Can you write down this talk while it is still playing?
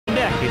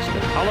It's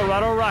the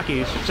Colorado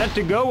Rockies set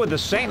to go with the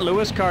St.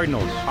 Louis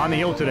Cardinals. On the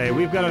hill today,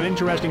 we've got an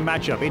interesting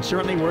matchup. It's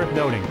certainly worth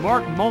noting.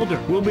 Mark Mulder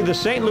will be the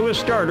St. Louis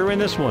starter in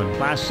this one.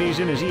 Last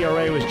season, his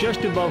ERA was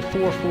just above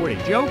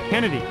 4.40. Joe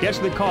Kennedy gets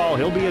the call.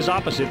 He'll be his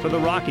opposite for the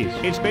Rockies.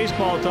 It's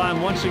baseball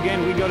time. Once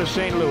again, we go to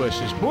St. Louis.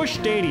 It's Busch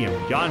Stadium.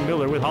 John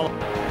Miller with Hollow.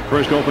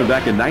 First opened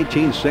back in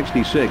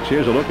 1966.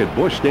 Here's a look at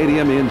Busch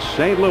Stadium in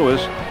St. Louis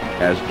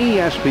as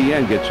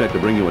ESPN gets set to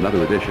bring you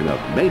another edition of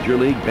Major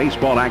League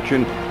Baseball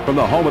action from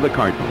the home of the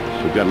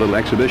Cardinals. We've got a little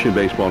exhibition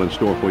baseball in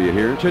store for you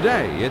here.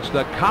 Today, it's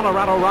the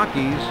Colorado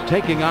Rockies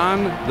taking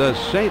on the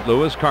St.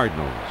 Louis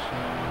Cardinals.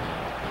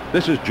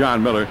 This is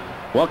John Miller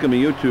welcoming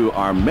you to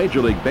our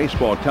Major League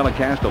Baseball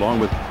telecast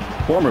along with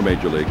former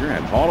Major Leaguer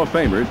and Hall of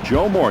Famer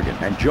Joe Morgan.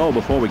 And Joe,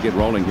 before we get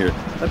rolling here,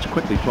 let's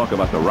quickly talk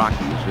about the Rockies.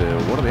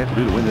 What do they have to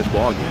do to win this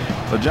ball game?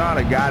 So, John,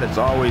 a guy that's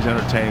always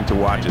entertaining to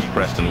watch is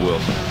Preston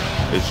Wilson.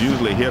 It's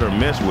usually hit or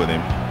miss with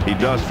him. He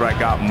does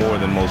strike out more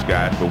than most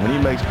guys, but when he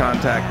makes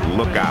contact,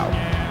 look out.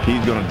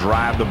 He's going to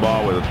drive the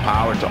ball with his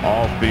power to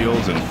all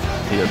fields, and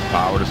he has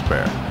power to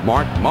spare.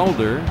 Mark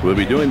Mulder will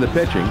be doing the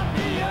pitching.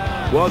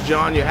 Well,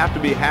 John, you have to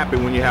be happy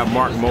when you have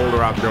Mark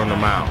Mulder out there on the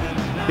mound.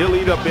 He'll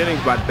eat up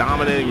innings by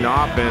dominating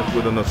the offense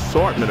with an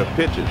assortment of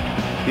pitches.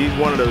 He's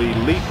one of the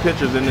elite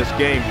pitchers in this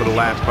game for the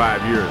last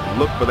 5 years.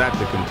 Look for that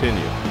to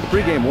continue. The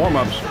pregame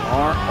warm-ups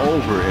are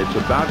over. It's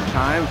about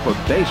time for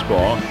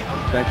baseball.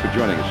 Thanks for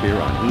joining us here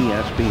on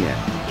ESPN.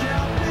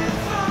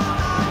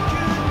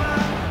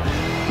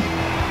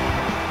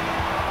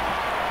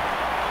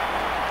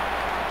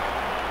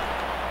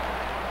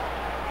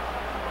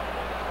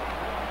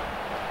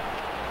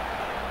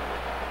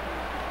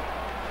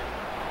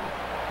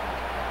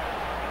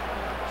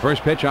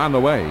 First pitch on the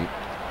way.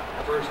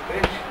 First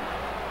pitch.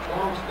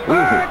 Ooh,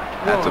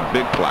 that's a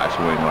big fly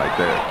swing right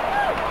there.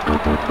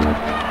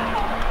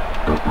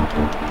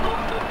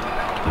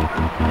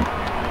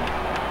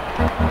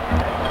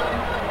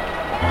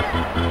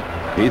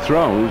 He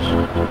throws.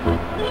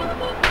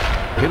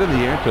 Hit in the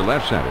air to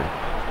left center.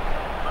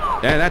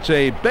 And that's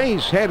a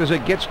base hit as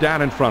it gets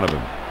down in front of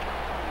him.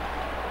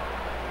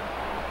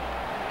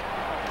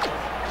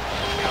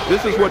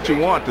 This is what you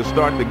want to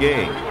start the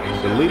game.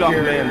 The leadoff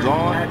man's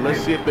on.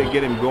 Let's see if they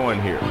get him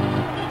going here.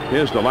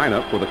 Here's the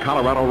lineup for the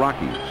Colorado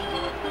Rockies.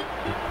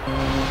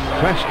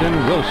 Preston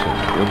Wilson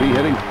will be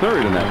hitting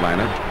third in that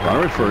lineup.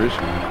 Runner at first.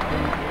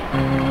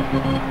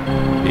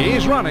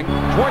 He's running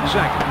towards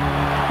second.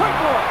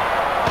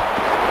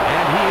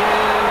 And he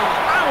is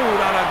out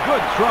on a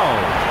good throw.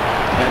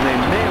 And they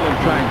nailed him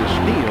trying to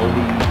steal.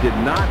 He did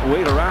not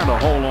wait around a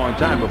whole long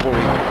time before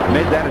he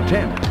made that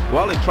attempt.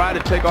 Well, he tried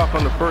to take off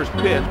on the first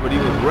pitch, but he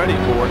was ready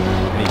for it,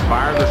 and he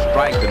fired the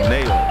strike to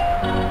nail it.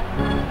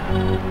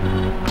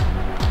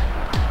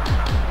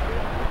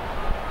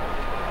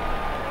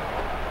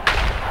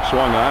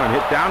 Swung on and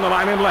hit down the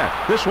line and left.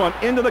 This one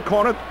into the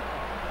corner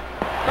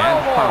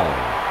and foul.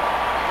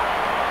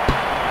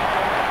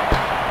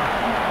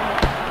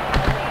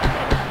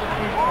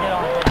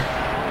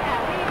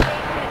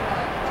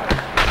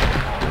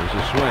 There's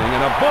a swing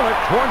and a bullet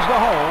towards the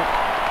hole.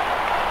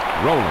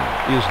 Rowland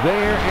is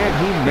there and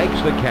he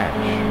makes the catch.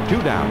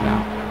 2 down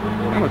now.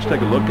 Now let's take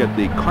a look at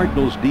the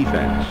Cardinals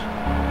defense.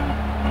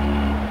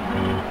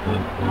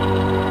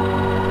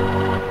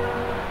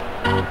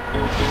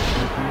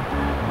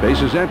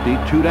 Base is empty.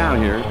 2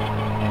 down here.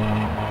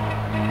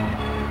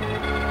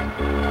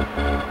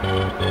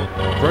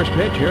 First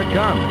pitch, here it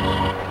comes.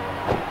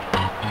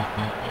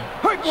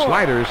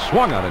 Slider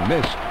swung on and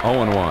missed.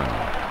 0-1.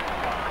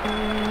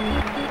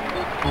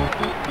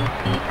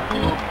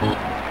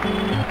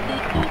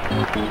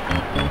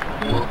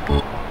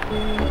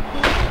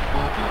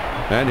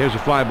 And here's a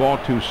fly ball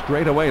to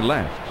straightaway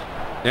left.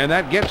 And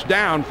that gets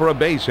down for a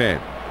base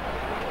hit.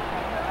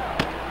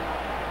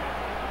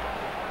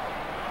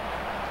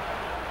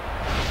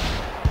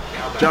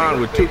 John,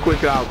 with 2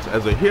 quick outs,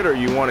 as a hitter,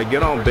 you want to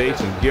get on base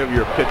and give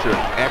your pitcher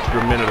an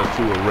extra minute or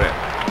 2 of rest.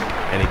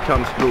 And he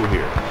comes through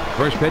here.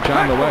 First pitch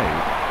on the way.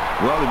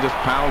 Well, he just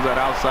pounds that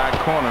outside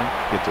corner,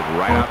 gets it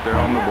right out there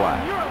on the block.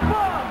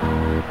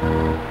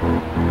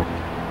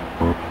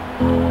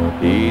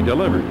 He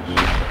delivers.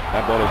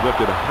 That ball is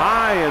lifted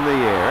high in the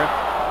air,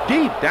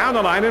 deep down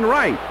the line and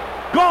right.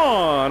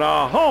 Gone!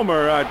 A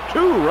homer, a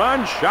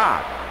 2-run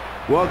shot.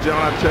 Well, John,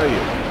 I tell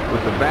you,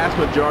 with the vast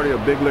majority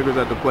of big leaguers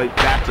at the plate,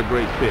 that's a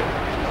great pitch.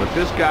 But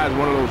this guy's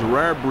one of those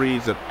rare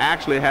breeds that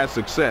actually has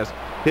success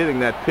hitting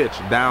that pitch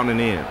down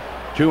and in.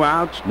 2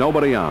 outs,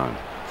 nobody on.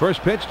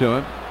 First pitch to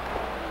him.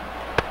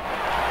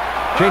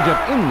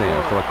 Change-up in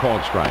there for a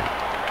called strike.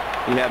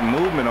 He had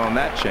movement on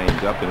that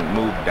change-up, and it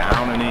moved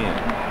down and in.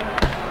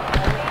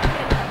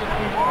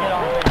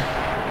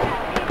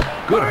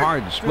 Good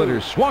hard splitter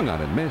swung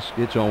on and missed.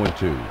 It's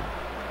 0-2.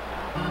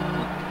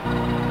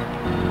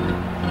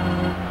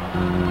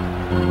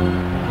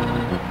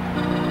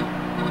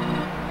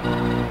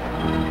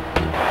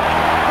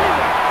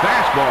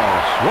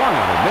 Fastball swung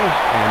on and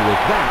missed, and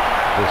with that,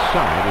 the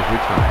side is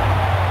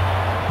retired.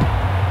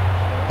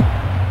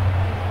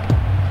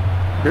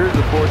 Here's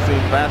the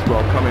four-seam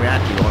fastball coming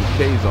at you on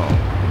K-zone.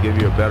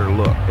 give you a better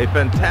look. A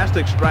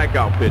fantastic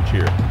strikeout pitch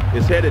here.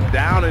 It's headed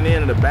down and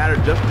in, and the batter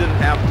just didn't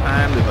have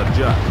time to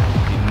adjust.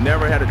 He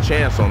never had a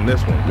chance on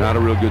this one. Not a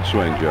real good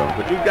swing, Joe.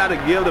 But you've got to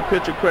give the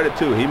pitcher credit,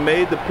 too. He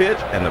made the pitch,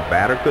 and the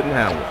batter couldn't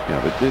handle it.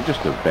 Yeah, but it's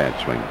just a bad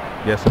swing.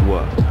 Yes, it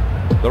was.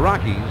 The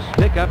Rockies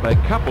pick up a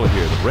couple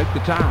here to break the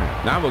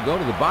tie. Now we'll go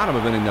to the bottom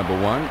of inning number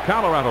 1.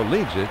 Colorado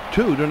leads it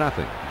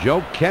 2-0.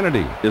 Joe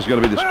Kennedy is going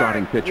to be the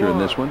starting pitcher in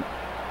this one.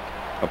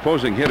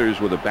 Opposing hitters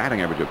with a batting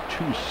average of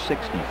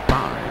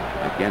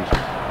 .265 against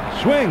him.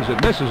 Swings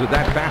and misses at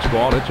that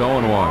fastball. It's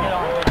 0-1.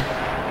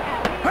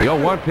 The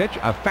 0-1 pitch,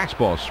 a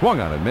fastball swung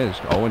on and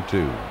missed.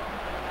 0-2.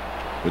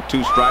 With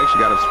 2 strikes, you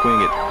got to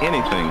swing at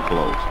anything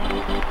close.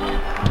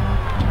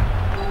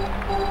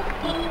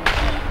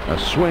 A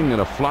swing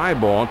and a fly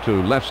ball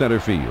to left center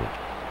field.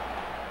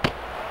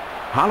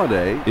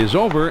 Holiday is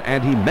over,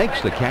 and he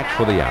makes the catch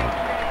for the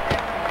out.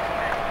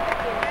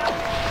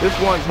 This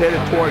one's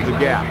headed towards the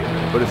gap,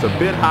 but it's a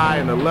bit high,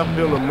 and the left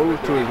fielder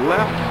moves to his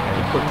left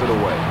and puts it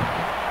away.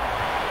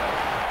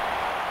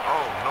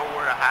 Oh,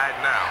 nowhere to hide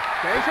now.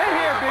 Base hit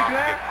here, big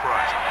lad. Get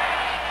crushed.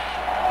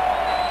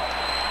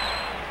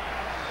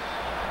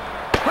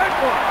 Fresh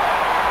one.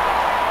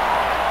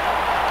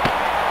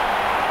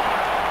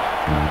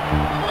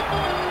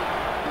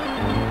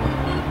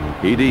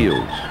 He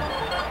deals.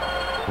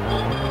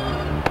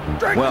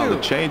 Well, the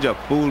changeup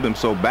fooled him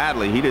so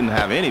badly he didn't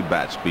have any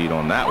bat speed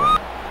on that one.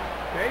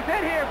 Base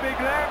hit here, big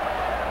lad.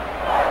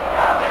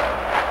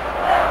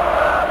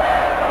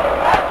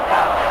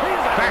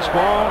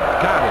 Fastball,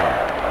 got him.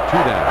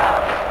 2 down.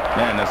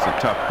 Man, that's a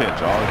tough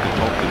pitch. All he could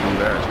hope to do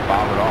there is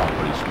foul it off,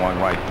 but he swung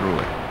right through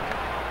it.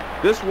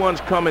 This one's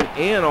coming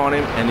in on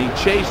him, and he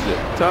chased it.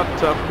 Tough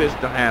pitch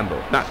to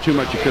handle. Not too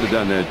much you could have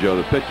done there, Joe.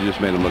 The pitcher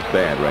just made him look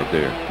bad right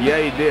there.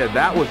 Yeah, he did.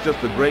 That was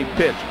just a great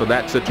pitch for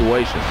that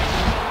situation.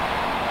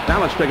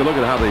 Now let's take a look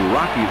at how the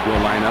Rockies will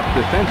line up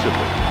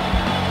defensively.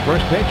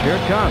 First pitch, here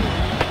it comes.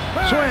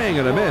 Swing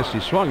and a miss.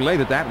 He swung late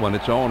at that one.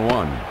 It's 0-1.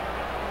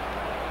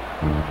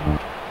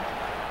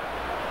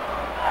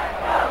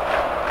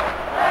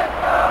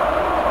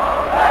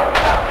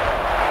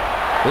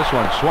 This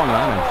one swung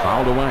on and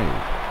fouled away.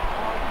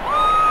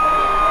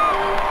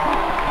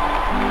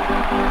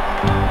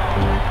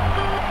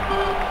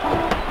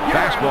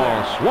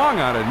 Fastball swung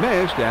on and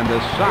missed, and the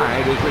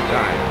side is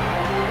retired.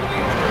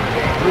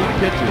 3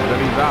 pitches,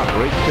 and he's out.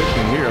 Great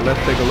pitching here.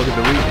 Let's take a look at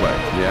the replay.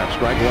 Yeah,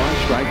 strike 1,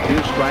 strike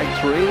 2, strike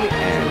 3,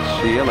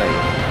 and see you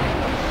later.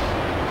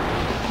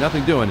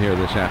 Nothing doing here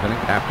this happening.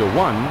 After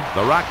 1,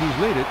 the Rockies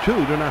lead it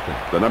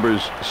 2-0. The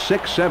numbers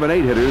 6, 7,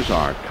 8 hitters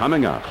are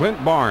coming up.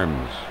 Clint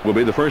Barnes Will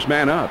be the first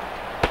man up.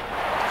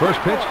 first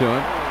pitch to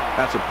him.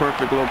 That's a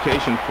perfect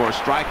location for a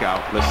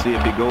strikeout. Let's see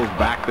if he goes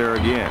back there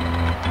again.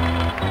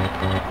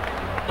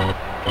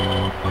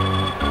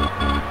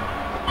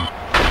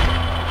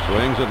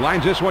 Swings and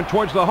lines this one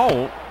towards the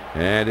hole,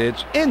 and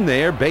it's in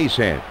there, base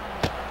hit.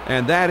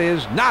 And that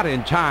is not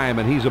in time,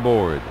 and he's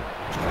aboard.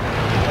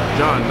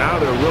 John, now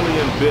they're really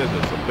in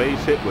business. A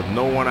base hit with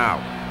no one out.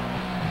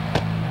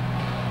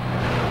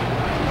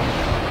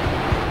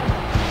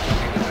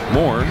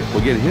 Moore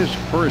will get his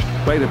first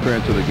plate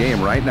appearance of the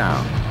game right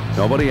now.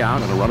 Nobody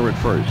out and a runner at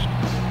first.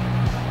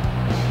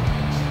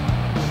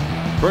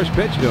 First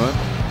pitch to him.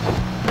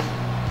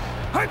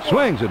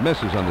 Swings and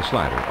misses on the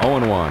slider.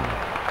 0-1.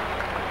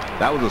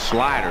 That was a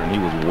slider, and he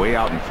was way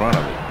out in front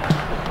of it.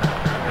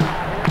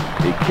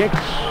 He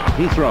kicks,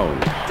 he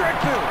throws.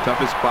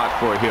 Toughest spot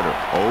for a hitter.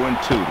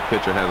 0-2. The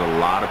pitcher has a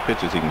lot of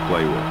pitches he can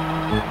play with.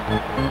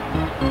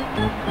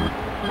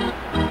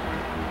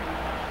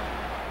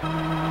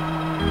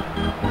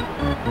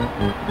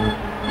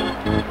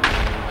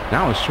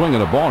 Now a swing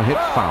and a ball hit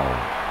foul.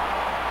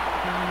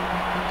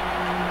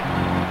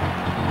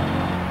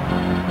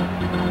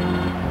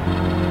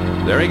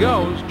 There he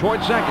goes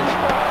towards second.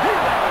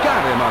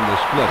 Got him on the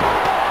splitter.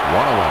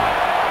 1-away.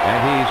 And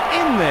he's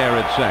in there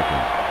at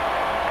second.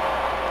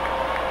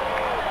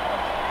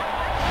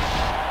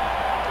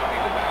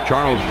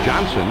 Charles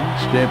Johnson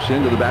steps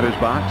into the batter's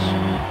box.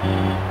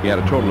 He had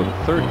a total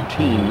of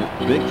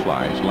 13 big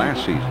flies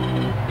last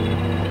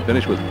season.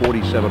 Finished with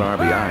 47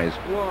 RBIs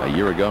a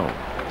year ago.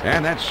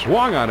 And that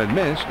swung on and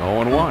missed.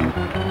 0-1.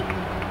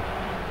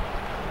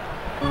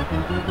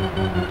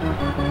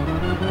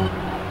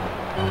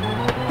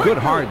 Good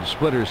hard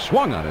splitter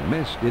swung on and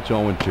missed. It's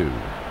 0-2.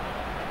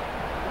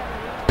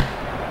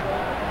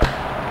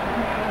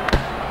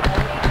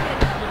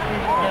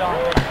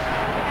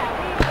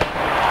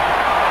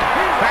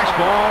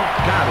 Fastball,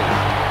 got it.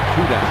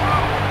 2 down.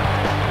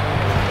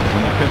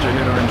 When you pitch a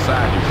hitter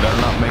inside, you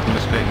better not make a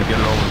mistake and get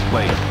it over the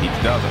plate. He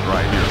does it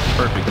right here.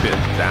 Perfect pitch,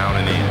 down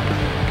and in.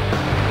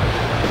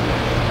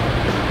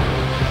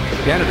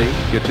 Kennedy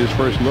gets his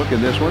first look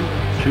in this one.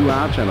 2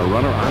 outs and a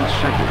runner on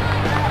second.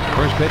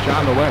 First pitch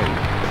on the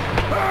way.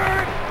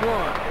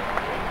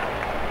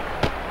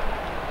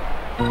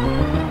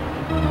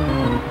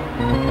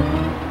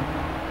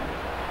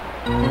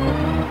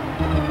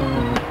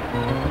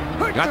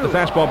 Got the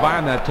fastball by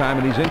him that time,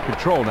 and he's in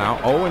control now.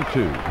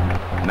 0-2.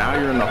 Now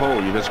you're in the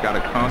hole. You just got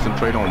to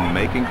concentrate on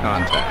making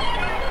contact.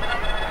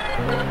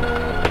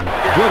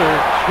 Twitter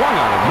swung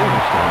on and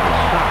missed on the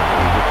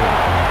side of the top.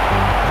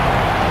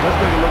 Let's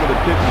take a look at the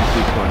pitching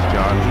sequence,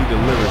 John. He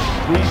delivers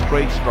 3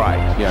 straight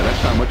strikes. Yeah,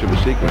 that's not much of a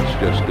sequence.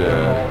 Just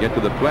get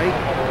to the plate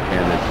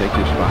and then take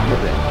your spot on the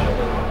bench.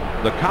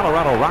 The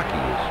Colorado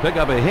Rockies pick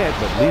up a hit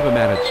but leave him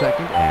at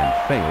second and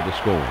fail to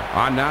score.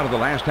 On now to the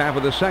last half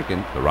of the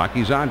second. The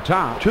Rockies on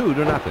top, 2-0.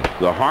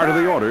 The heart of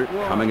the order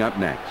coming up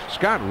next.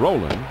 Scott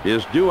Rowland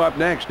Is due up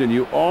next, and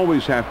you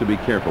always have to be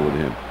careful with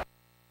him.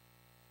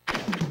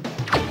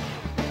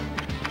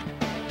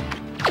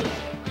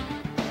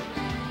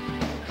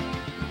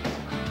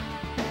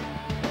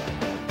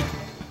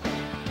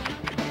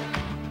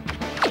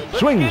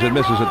 swings and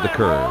misses at the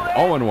curve.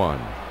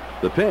 0-1.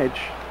 The pitch.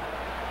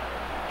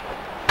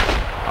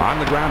 On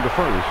the ground to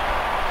first.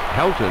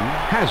 Helton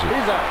has it.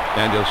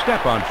 And he'll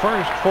step on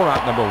first for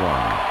out number 1.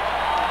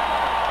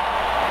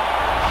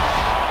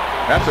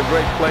 That's a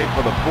great play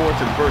for the fourth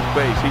and first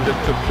base. He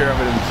just took care of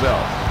it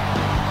himself.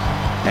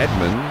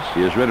 Edmonds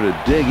is ready to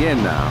dig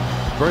in now.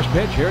 First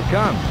pitch, here it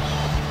comes.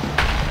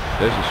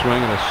 There's a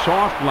swing and a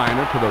soft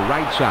liner to the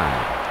right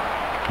side.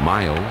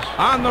 Miles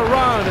on the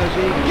run as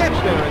he gets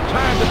there in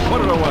time to put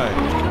it away.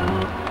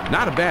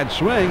 Not a bad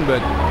swing, but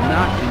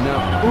not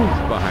enough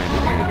oomph behind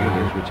it, and it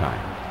is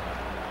retired.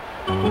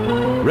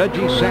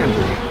 Reggie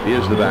Sanders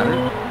is the batter.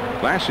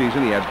 Last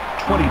season, he had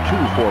 22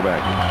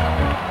 four-baggers.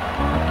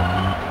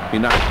 He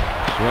knocks.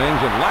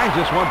 Swings and lines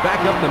this one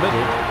back up the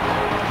middle.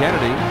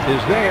 Kennedy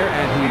is there,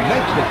 and he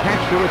makes the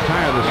catch to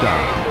retire the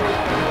side.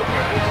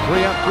 3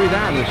 up, 3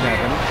 down this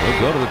afternoon.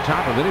 We'll go to the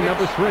top of inning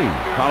number 3.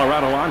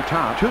 Colorado on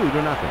top. 2-0.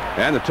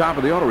 And the top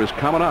of the order is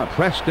coming up.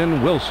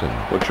 Preston Wilson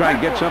will try and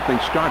get something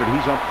started.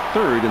 He's up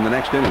 3rd in the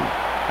next inning.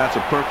 That's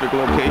a perfect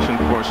location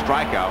for a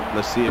strikeout.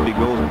 Let's see if he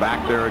goes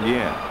back there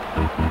again.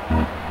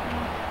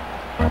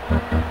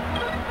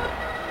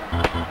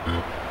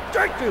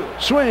 Strike 2.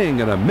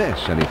 Swing and a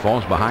miss, and he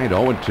falls behind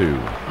 0-2.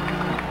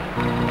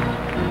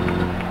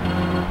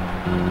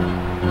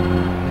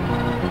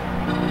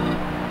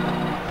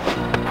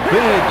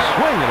 Big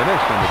swing and a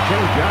miss on the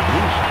changeup. He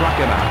struck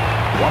him out.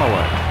 1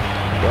 away.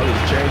 Well,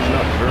 he's changing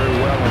up very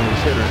well on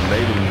these hitters, and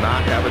they do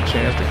not have a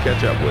chance to catch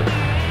up with it.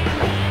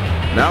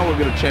 Now we'll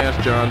get a chance,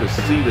 John, to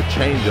see the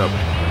changeup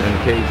in the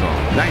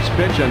K-zone. Nice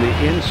pitch on the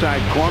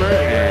inside corner,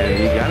 and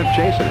he got it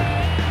chasing it.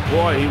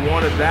 Boy, he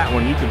wanted that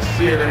one. You can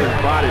see it in his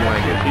body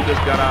language. He just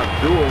got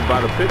out-dueled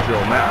by the pitcher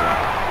on that one.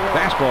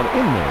 Fastball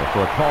in there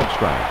for a called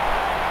strike.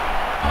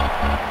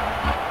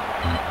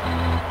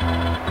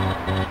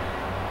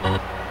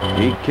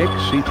 He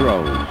kicks, he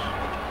throws.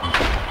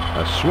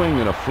 A swing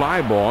and a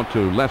fly ball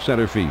to left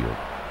center field.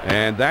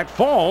 And that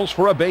falls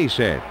for a base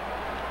hit.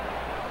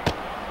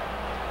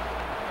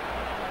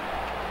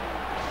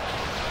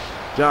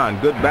 John,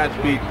 good bat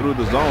speed through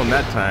the zone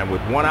that time.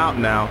 With 1 out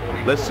now,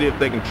 let's see if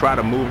they can try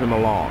to move him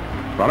along.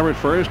 Runner at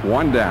first,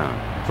 1 down.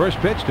 First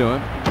pitch to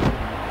him.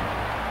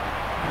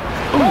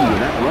 Ooh,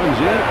 and that runs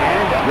in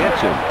and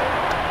gets him.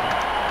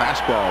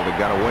 Fastball that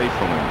got away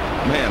from him.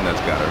 Man,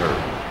 that's got to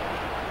hurt.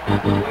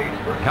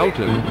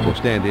 Helton will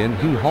stand in.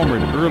 He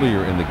homered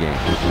earlier in the game.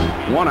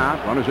 1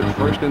 out, runners at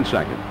first and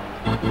second.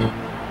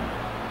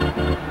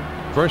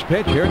 First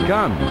pitch, here it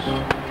comes.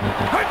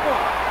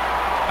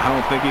 I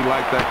don't think he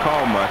liked that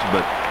call much,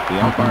 but the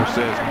umpire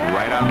says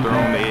right out there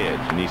on the edge,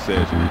 and he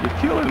says, "You're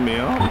killing me,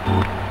 huh?"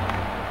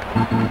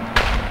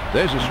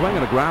 There's a swing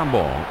and a ground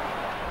ball.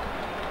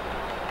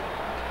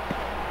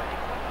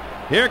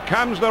 Here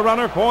comes the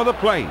runner for the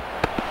plate.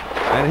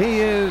 And he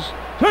is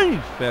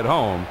safe at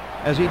home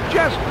as he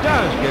just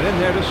does get in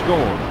there to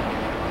score.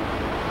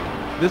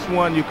 This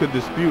one you could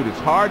dispute.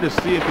 It's hard to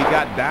see if he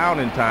got down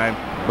in time,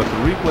 but the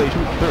replay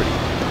 230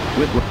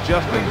 with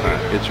just in time.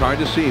 It's hard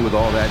to see with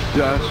all that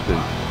dust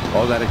and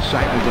all that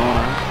excitement going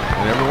on.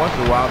 And every once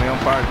in a while, the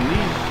umpires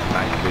need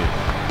nice pitch.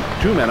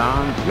 2 men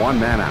on, 1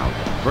 man out.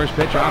 First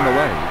pitch on the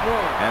way.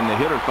 And the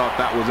hitter thought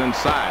that was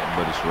inside,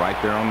 but it's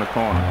right there on the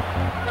corner.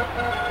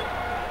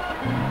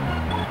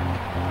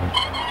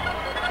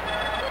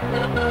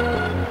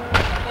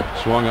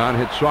 Swung on,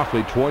 hit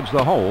softly towards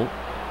the hole.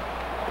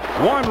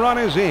 1 run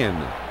is in.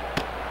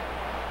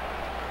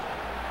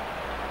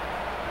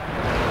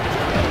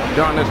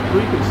 John, there's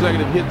 3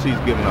 consecutive hits he's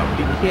given up.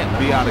 He can't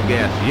be out of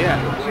gas yet.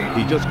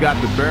 He just got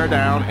to bear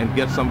down and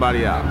get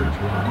somebody out.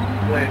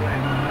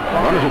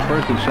 Runners at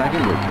first and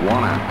second with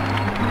 1 out.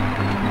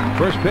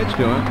 First pitch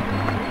to him.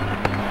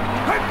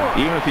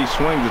 Even if he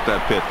swings at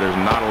that pitch, there's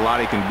not a lot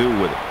he can do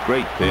with it.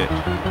 Great pitch.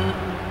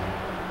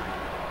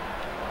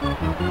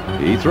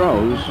 He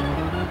throws.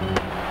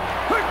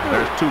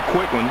 There's 2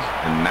 quick ones,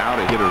 and now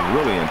the hitter's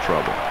really in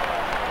trouble.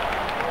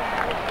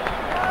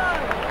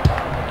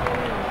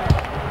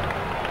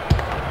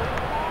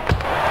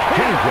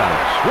 Changeup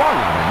swung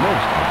on and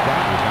missed.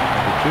 That was out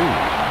for 2.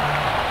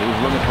 He was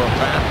looking for a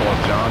fastball,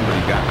 John, but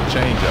he got the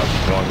changeup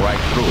going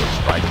right through it.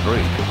 Strike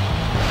 3.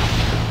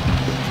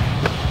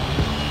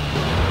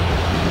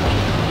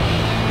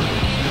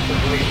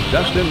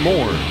 Dustin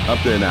Moore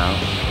up there now.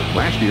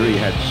 Last year he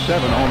had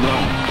 7 home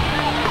runs.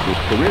 His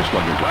career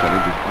slugging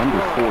percentage is under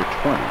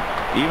 .420.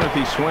 Even if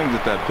he swings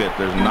at that pitch,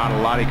 there's not a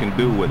lot he can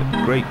do with it.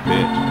 Great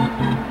pitch.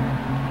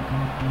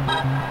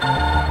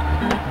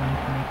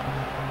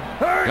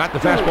 Got the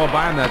fastball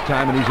by him that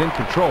time, and he's in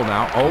control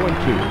now. 0-2.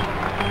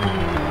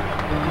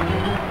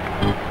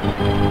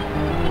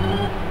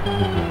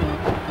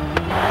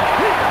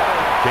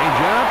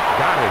 Change-up,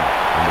 got him,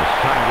 and the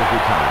side is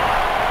retired.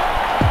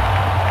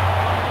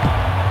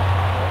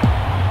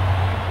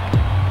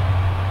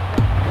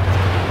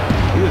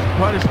 He has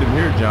punished him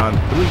here, John.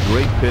 3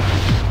 great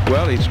pitches.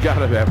 Well, he's got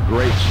to have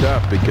great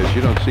stuff because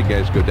you don't see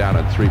guys go down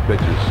on 3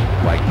 pitches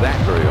like that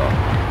very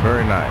often.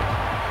 Very nice.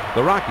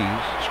 The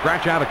Rockies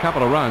scratch out a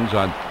couple of runs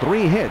on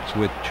 3 hits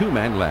with 2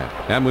 men left.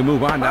 And we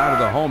move on now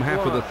to the home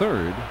half of the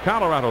third.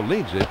 Colorado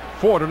leads it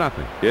 4-0.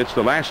 It's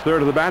the last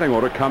third of the batting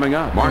order coming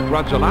up. Mark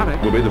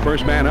Rudzolanic Will be the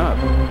first man up.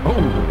 Oh,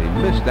 he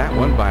missed that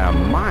one by a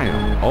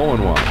mile.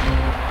 0-1.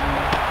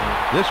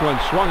 This one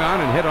swung on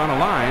and hit on a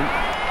line.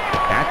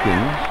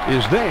 Atkins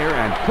is there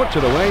and puts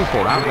it away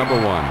for out number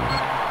 1.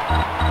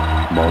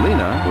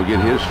 Molina will get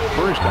his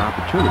first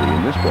opportunity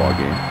in this ball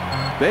game.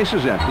 Base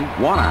is empty,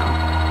 1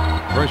 out.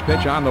 First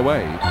pitch on the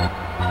way.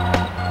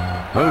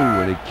 Oh,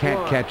 and he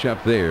can't catch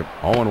up there.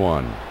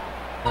 0-1.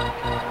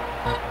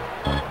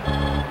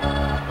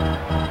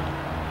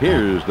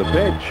 Here's the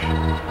pitch.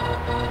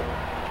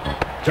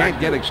 Can't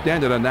get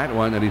extended on that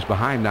one, and he's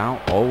behind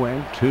now.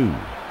 0-2.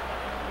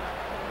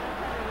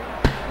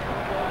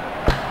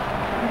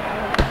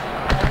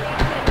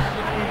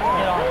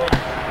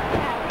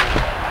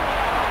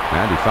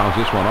 And he fouls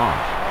this one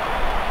off.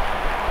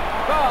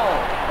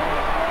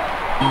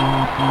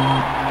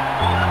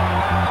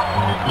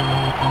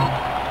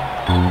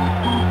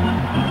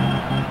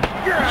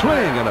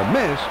 Swing and a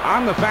miss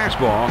on the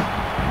fastball.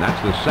 And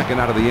that's the second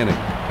out of the inning.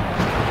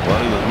 Well,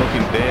 he was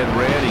looking dead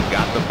red. He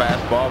got the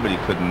fastball, but he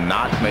could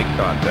not make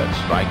contact.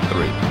 Strike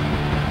 3.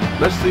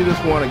 Let's see this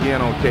one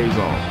again on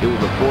K-zone. It was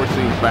a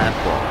 4-seam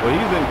fastball. Well,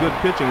 he's in good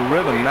pitching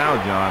rhythm now,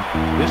 John.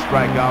 This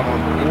strikeout on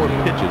 4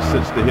 pitches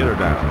sits the hitter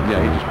down.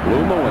 Yeah, he just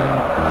blew him away.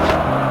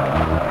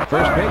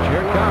 First pitch,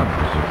 here it comes.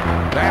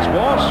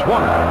 Fastball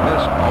swung and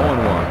missed.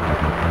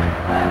 0-1.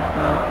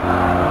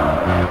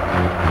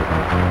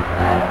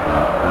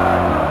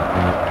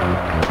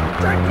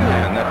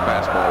 And that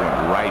fastball went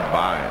right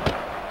by him.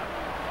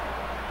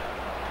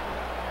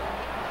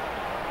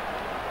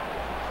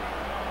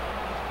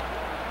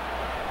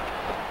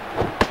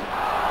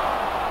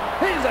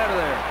 He's out of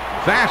there.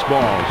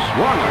 Fastball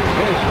swung and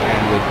missed,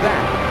 and with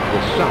that, the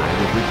side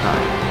is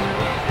retired.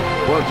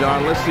 Well, John,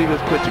 let's see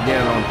this pitch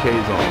again on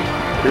K-zone.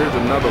 Here's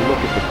another look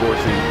at the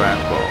 4-seam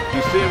fastball.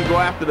 You see him go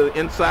after the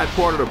inside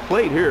part of the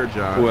plate here,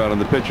 John. Well, and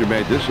the pitcher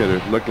made this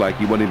hitter look like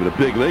he wasn't even a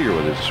big leaguer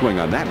with his swing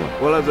on that one.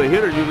 Well, as a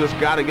hitter, you just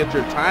got to get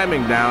your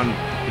timing down.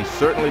 He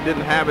certainly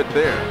didn't have it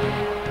there.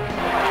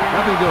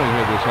 Nothing doing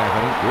here this half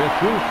inning. We're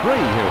through 3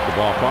 here at the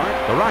ballpark.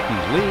 The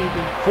Rockies lead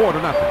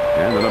 4-0.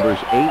 And the numbers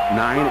 8,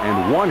 9,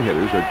 and 1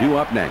 hitters are due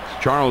up next.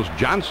 Charles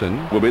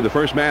Johnson Will be the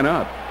first man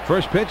up.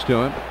 first pitch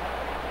to him.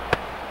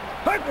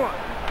 Hike one.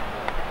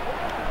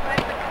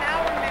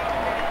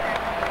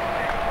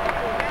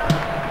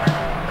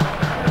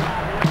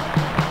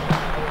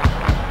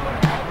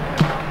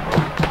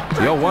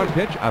 The 0-1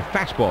 pitch, a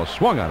fastball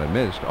swung on and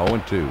missed.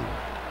 0-2.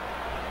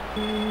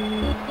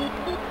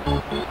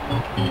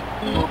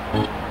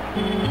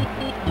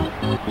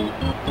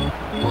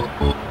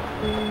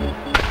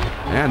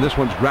 And this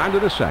one's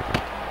grounded to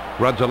second.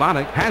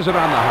 Rudzolanic has it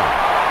on the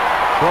hop.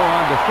 Throw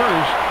on to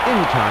first in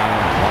time.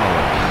 1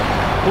 away.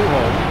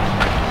 Pujols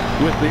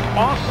With the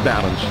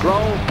off-balance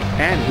throw,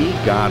 and he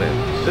got it.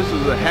 This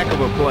is a heck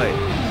of a play.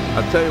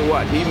 I'll tell you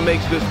what, he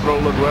makes this throw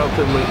look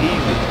relatively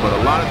easy, but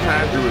a lot of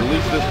times you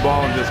release this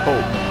ball and just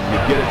hope you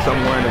get it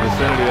somewhere in the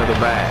vicinity of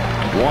the bag.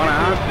 1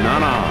 out,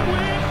 none on.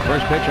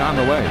 First pitch on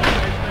the way.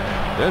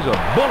 There's a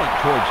bullet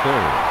towards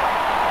third.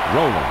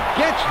 Rowland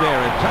gets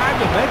there in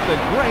time to make the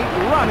great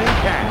running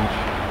catch.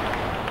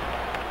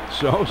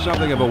 So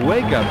something of a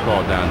wake-up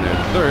call down there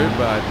at third,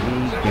 but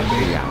he gets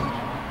the out.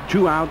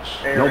 2 outs,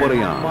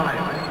 nobody on.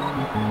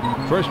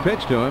 First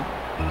pitch to him.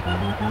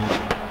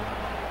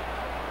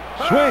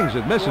 Swings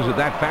and misses at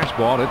that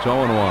fastball. It's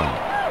 0-1.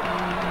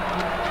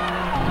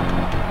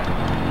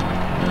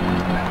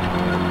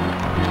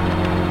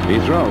 He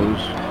throws.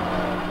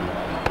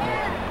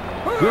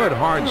 Good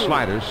hard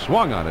slider,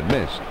 swung on and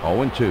missed.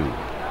 0-2.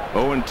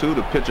 0-2,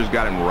 the pitcher's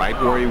got him right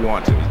where he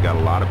wants him. He's got a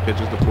lot of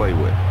pitches to play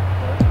with.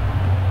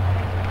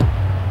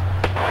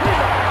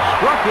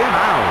 Struck him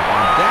out,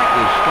 and that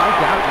is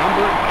strikeout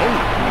number 8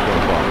 so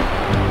far.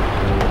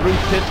 3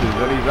 pitches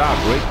and he's out.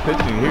 Great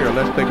pitching here.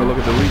 Let's take a look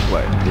at the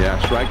replay. Yeah,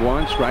 strike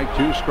 1, strike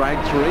 2,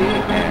 strike 3,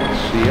 and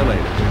see you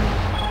later.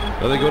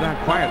 So they go down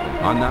quietly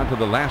on down to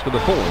the last of the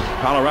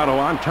 4th. Colorado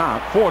on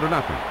top,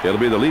 4-0. It'll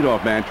be the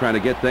leadoff man trying to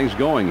get things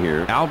going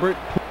here. Albert.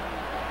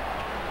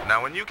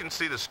 Now, when you can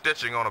see the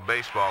stitching on a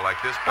baseball like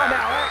this batter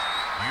does,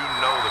 you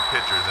know the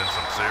pitcher's in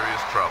some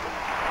serious trouble.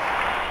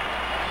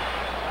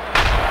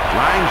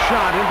 Line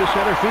shot into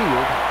center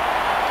field.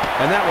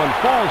 And that one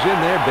falls in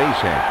there, base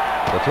hit.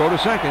 The throw to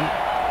second.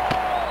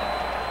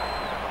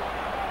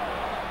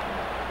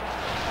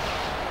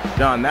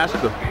 John, that's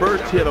the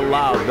first hit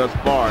allowed thus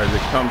far as it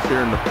comes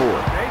here in the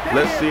fourth.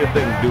 Let's see if they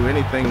can do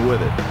anything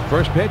with it.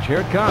 First pitch, here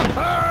it comes.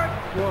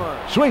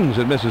 Swings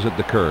and misses at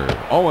the curve.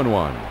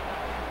 0-1.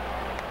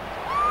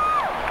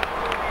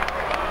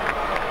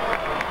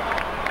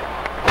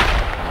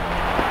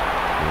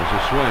 Here's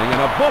a swing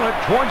and a bullet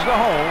towards the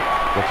hole.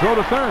 The throw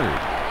to third.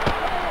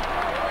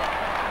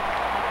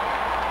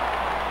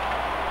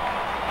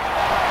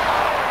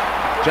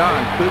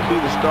 John could be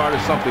the start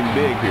of something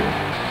big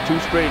here. 2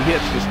 straight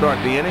hits to start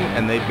the inning,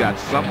 and they've got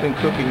something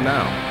cooking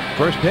now.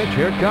 First pitch,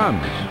 here it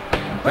comes.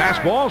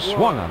 Fastball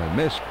swung on and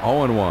missed.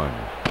 0-1.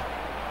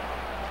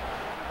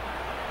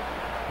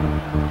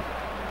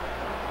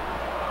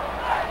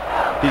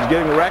 He's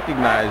getting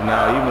recognized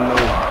now, even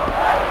though...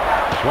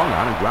 Swung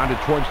on and grounded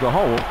towards the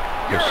hole.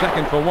 The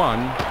second for 1.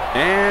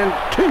 And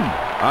 2.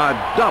 A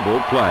double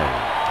play.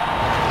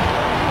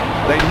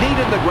 They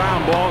needed the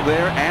ground ball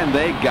there, and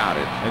they got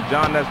it. And,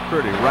 John, that's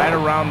pretty. Right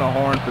around the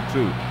horn for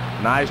 2.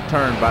 Nice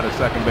turn by the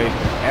second baseman.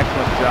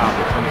 Excellent job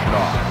to finish it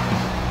off.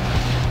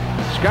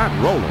 Scott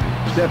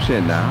Rowland steps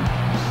in now.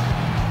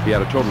 He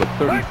had a total of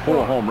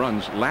 34 home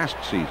runs last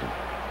season.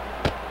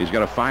 He's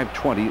got a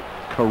 .520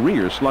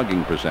 career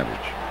slugging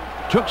percentage.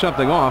 Took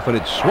something off, and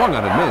it swung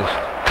on and missed.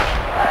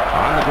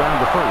 On the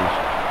ground to first.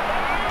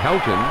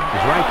 Helton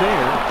is right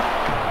there.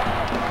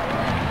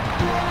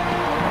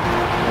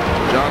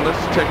 John,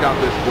 let's check out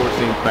this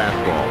four-seam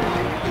fastball.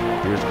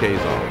 Here's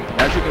Kazon.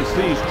 As you can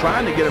see, he's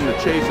trying to get him to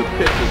chase a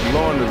pitch that's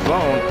low in the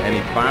zone, and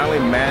he finally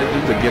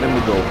manages to get him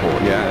to go for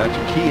it. Yeah, that's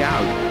a key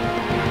out.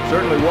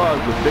 Certainly was,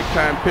 but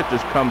big-time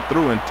pitchers come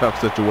through in tough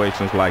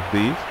situations like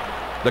these.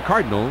 The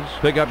Cardinals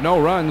pick up no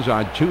runs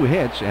on 2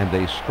 hits, and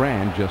they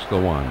strand just the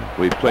 1.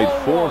 We've played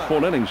 4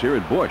 full innings here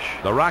at Busch.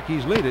 The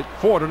Rockies lead it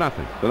 4-0.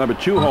 The number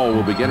 2 hole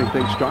will be getting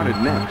things started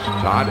next.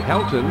 Todd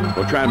Helton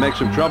will try and make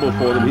some trouble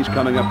for them. He's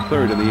coming up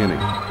 3rd in the inning.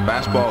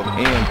 Fastball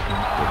in.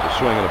 With the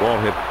swing of the ball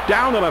hit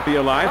down the left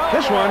field line.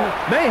 This one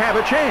may have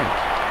a chance.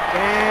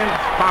 And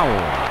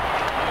foul.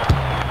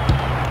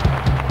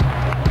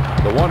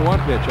 The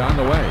 1-1 pitch on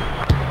the way.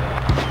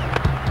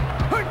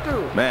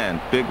 Man,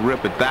 big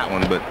rip at that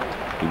one, but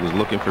he was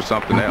looking for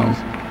something else.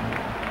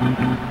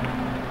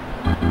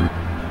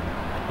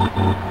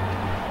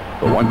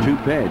 The 1-2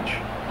 pitch.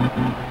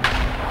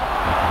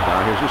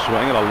 Now here's a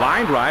swing and a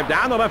line drive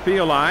down the left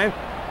field line.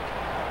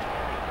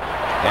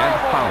 And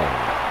foul.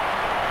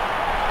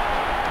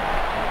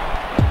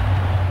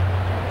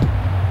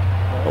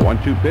 The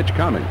 1-2 pitch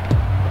coming.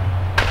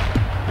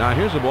 Now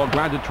here's the ball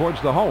grounded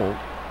towards the hole.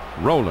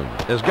 Rowland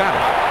has got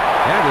it.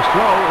 And his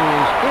throw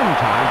is in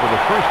time for the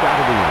first out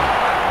of the inning.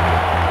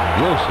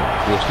 Wilson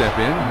will step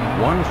in.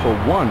 1 for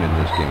 1 in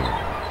this game.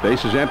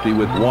 Base is empty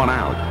with 1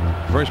 out.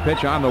 First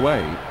pitch on the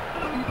way.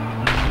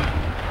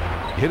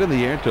 Hit in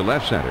the air to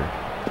left center.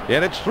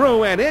 And it's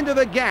through and into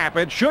the gap.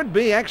 It should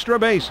be extra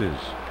bases.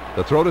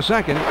 The throw to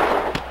second.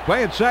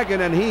 Play at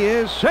second, and he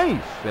is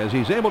safe as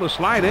he's able to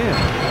slide in.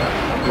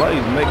 Well,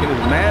 he's making his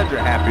manager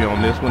happy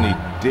on this one. He's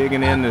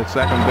digging in to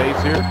second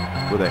base here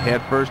with a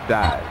head-first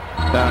dive.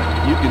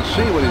 You can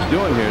see what he's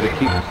doing here to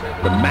keep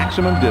the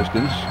maximum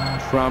distance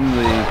from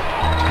the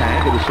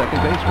tag of the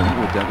second baseman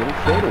with that little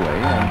fadeaway,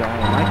 and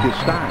I like his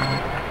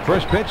style.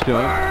 First pitch to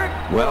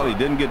him. Well, he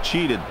didn't get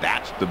cheated.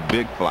 That's the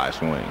big fly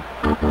swing.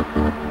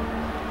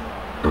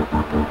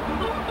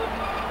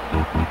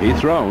 He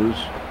throws.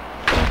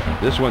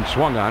 This one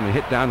swung on and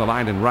hit down the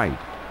line and right.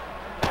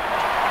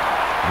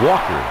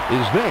 Walker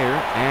is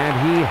there, and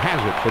he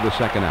has it for the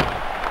second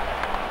out.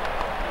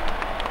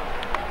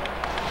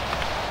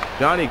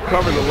 Johnny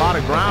covers a lot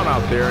of ground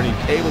out there, and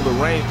he's able to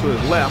range to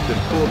his left and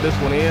pull this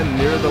one in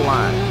near the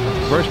line.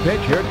 First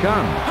pitch, here it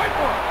comes.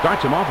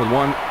 Starts him off with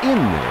one in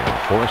there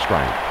for a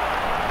strike.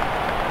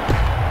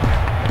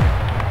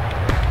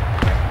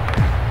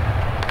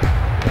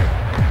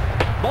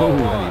 Oh,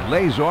 and he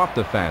lays off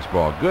the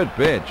fastball. Good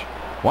pitch.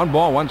 1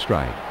 ball, 1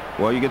 strike.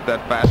 Well, you get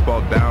that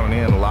fastball down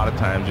and in, a lot of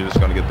times you're just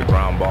going to get the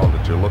ground ball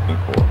that you're looking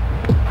for.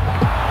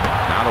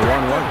 Now the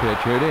 1-1 pitch,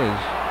 here it is.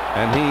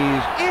 And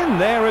he's in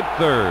there at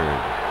third.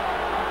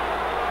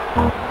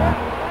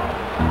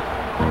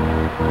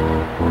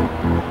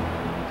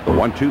 The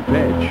 1-2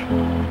 pitch.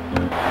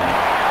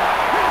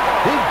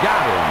 He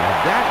got him, and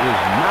that is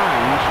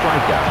 9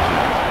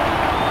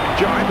 strikeouts.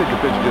 Joe, I think the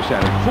pitcher just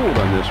had him fooled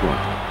on this one.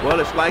 Well,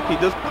 it's like he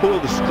just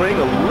pulled the string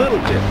a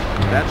little bit.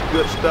 That's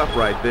good stuff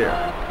right there.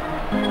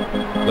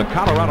 The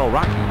Colorado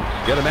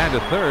Rockies get a man to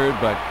third,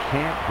 but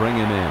can't bring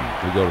him in.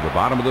 We go to the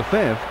bottom of the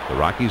 5th. The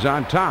Rockies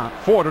on top,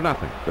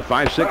 4-0. The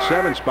 5, 6,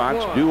 7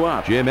 spots due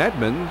up. Jim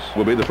Edmonds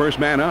will be the first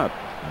man up.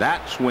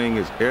 That swing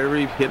is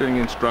every hitting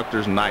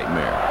instructor's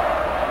nightmare.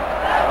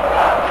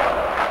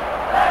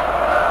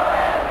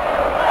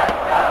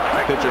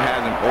 The pitcher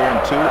has him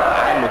 0-2.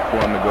 I look for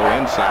him to go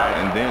inside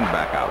and then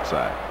back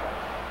outside.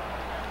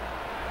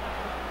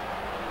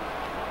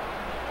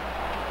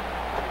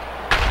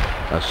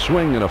 A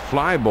swing and a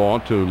fly ball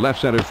to left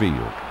center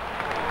field.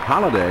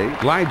 Holiday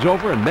glides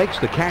over and makes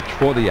the catch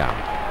for the out.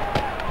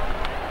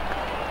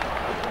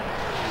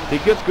 He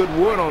gets good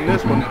wood on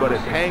this one, but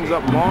it hangs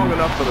up long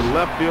enough for the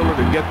left fielder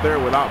to get there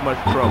without much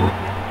trouble.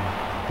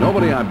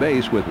 Nobody on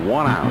base with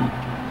one out.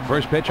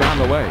 First pitch on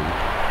the way.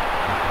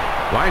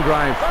 Line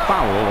drive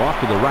foul off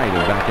to the right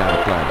and back out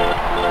of play.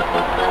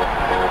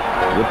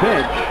 The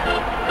pitch.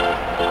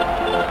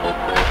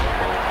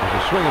 There's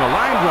a swing and a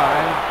line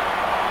drive.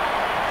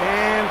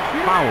 And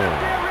foul.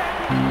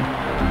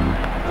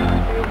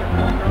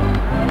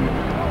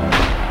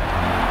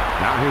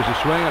 Now here's a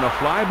swing and a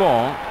fly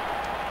ball.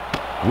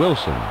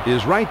 Wilson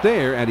is right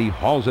there, and he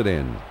hauls it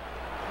in.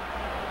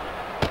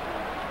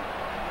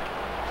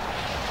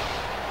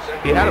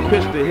 He had a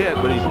pitch to hit,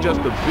 but he's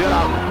just a bit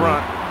out in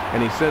front,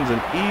 and he sends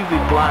an easy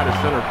fly to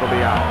center for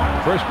the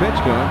out. First pitch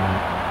to him.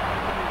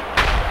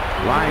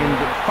 Lined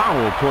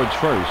foul towards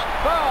first.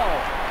 Foul.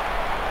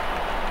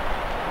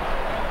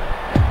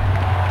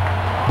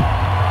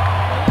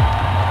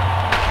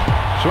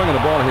 Swinging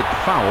the ball hit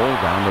foul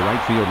down the right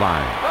field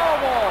line. Foul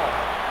ball.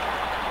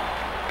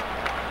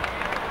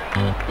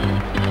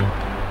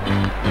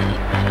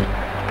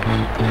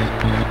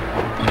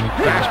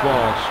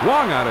 Fastball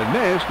swung out and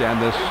missed,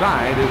 and the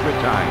side is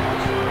retired.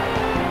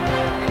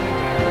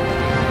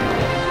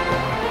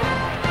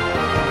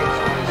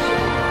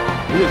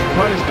 He has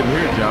punished him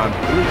here, John.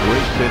 3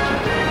 great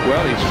pitches.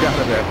 Well, he's got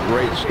to have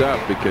great stuff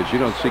because you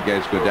don't see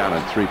guys go down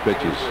on 3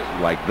 pitches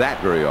like that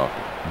very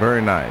often.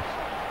 Very nice.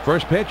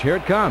 First pitch, here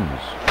it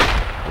comes.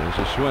 There's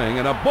a swing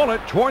and a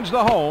bullet towards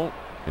the hole,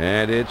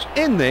 and it's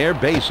in there,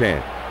 base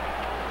hit.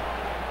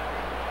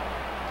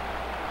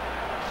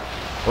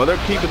 Well,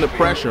 they're keeping the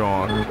pressure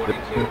on.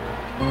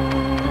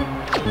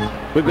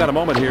 We've got a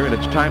moment here, and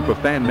it's time for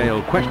fan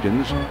mail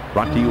questions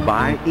brought to you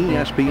by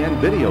ESPN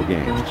Video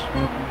Games.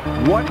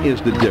 What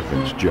is the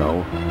difference,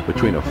 Joe,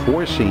 between a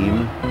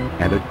 4-seam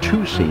and a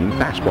 2-seam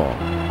fastball?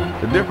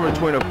 The difference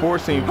between a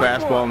 4-seam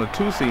fastball and a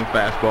 2-seam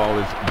fastball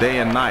is day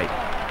and night.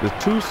 The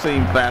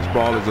 2-seam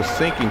fastball is a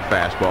sinking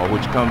fastball,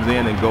 which comes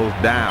in and goes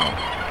down.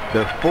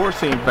 The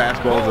 4-seam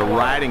fastball is a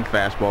riding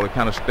fastball. It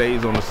kind of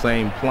stays on the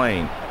same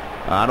plane.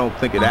 I don't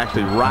think it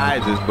actually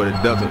rises, but it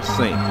doesn't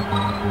sink.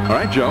 All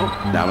right, Joe.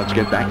 Now let's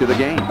get back to the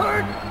game.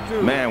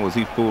 Man, was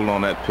he fooled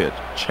on that pitch.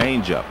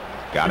 Change up.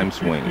 Got him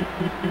swinging.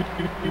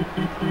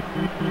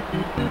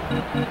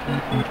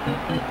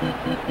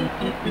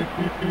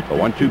 A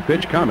 1-2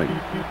 pitch coming.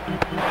 Got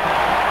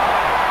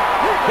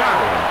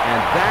him,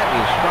 and that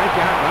is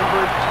strikeout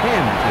number 10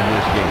 in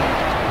this game.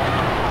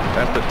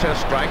 That's the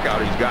 10th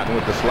strikeout he's gotten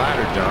with the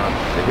slider, John.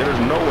 The hitters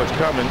know what's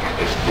coming.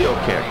 They still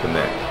can't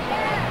connect.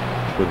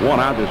 With 1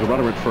 out, there's a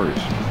runner at first.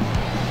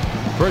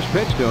 First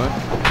pitch to him.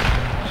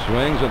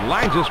 Swings and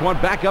lines this one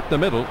back up the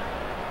middle.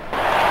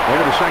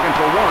 Over to second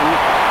for 1.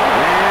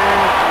 And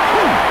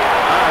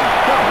a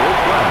double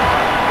play.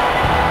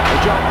 Well,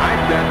 Joe, I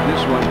bet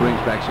this one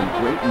brings back some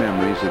great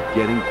memories of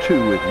getting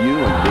 2 with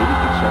you and David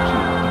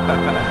Concepcion.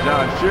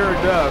 John, sure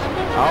does.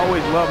 I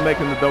always love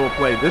making the double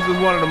play. This is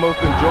one of the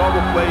most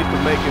enjoyable plays to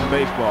make in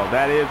baseball.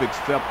 That is,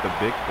 except the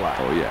big fly.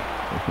 Oh, yeah.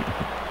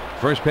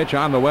 First pitch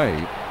on the way.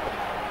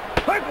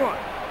 Take one.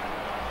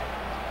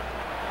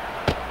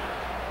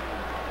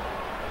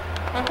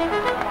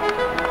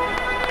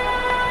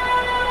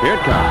 Here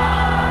it comes.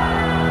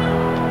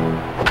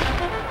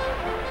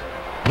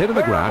 Hit to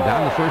the ground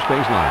down the first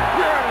base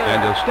line.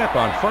 And a step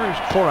on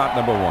first for out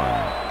number 1.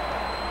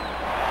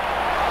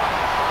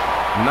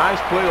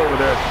 Nice play over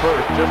there at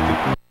first. Just to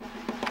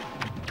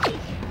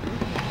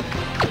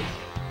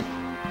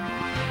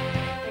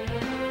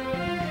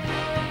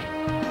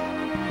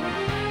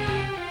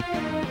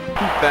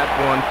keep that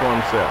one for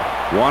himself.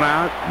 1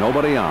 out,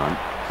 nobody on.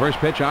 First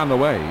pitch on the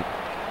way.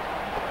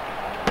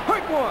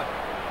 Take one.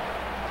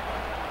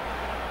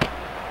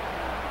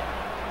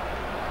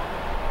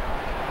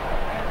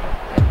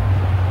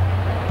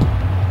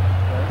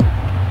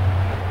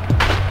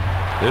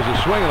 There's a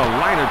swing and a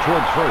liner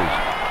towards first.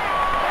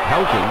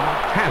 Helton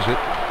has it.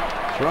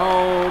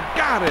 Throw,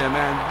 got him,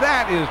 and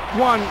that is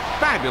one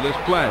fabulous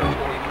play.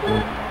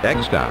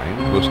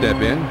 Eckstein will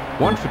step in.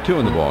 1 for 2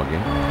 in the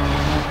ballgame.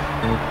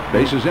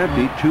 Base is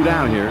empty, 2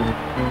 down here.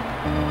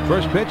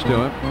 First pitch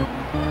to him.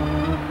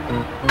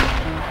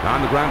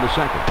 On the ground to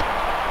second.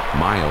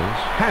 Miles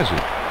has it.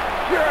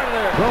 Get out of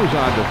there. Throws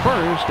on to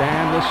first,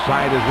 and the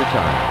side is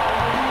retired.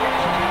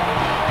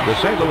 The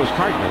St. Louis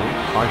Cardinals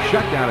are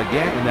shut down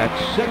again in that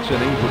 6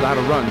 innings without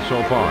a run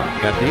so far.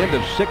 At the end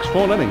of 6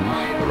 full innings,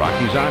 the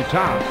Rockies on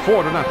top,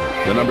 4-0.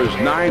 The numbers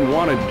 9,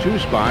 1, and 2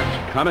 spots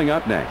coming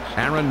up next.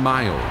 Aaron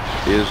Miles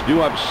Is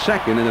due up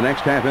second in the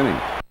next half inning.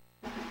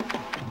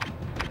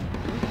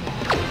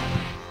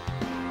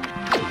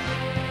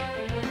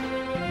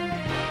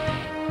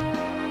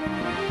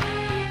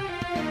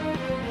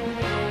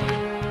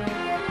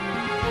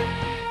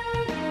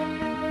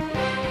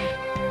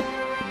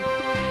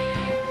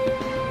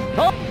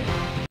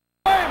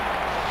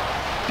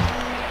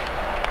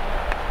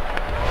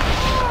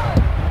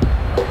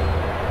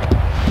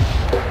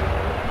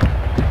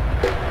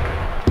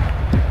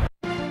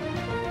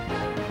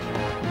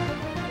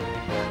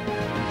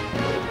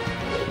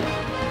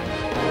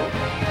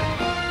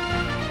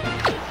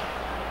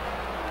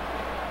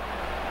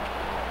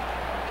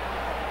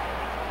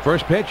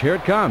 First pitch, here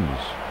it comes.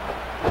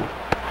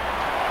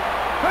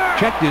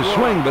 Checked his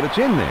swing, but it's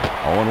in there.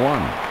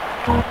 0-1.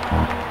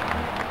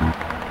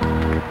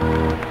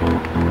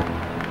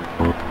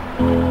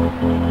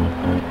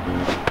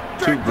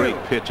 Two great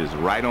pitches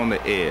right on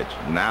the edge.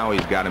 Now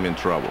he's got him in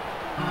trouble.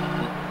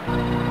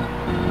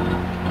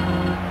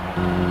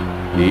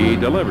 He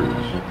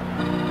delivers.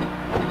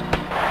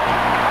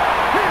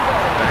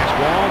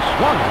 Fastball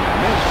swung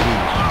and missed. He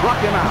struck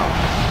him out.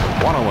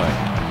 1 away.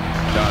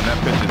 John,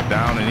 that pitch is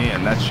down and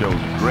in. That shows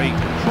great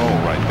control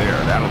right there.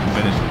 That'll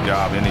finish the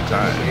job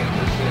anytime.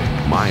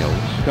 Miles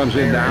comes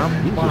in now.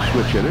 He's a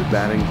switch hitter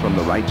batting from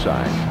the right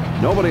side.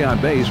 Nobody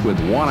on base with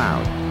 1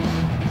 out.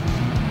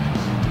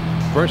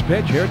 First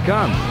pitch, here it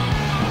comes.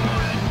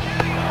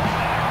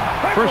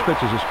 First pitch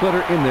is a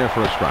splitter in there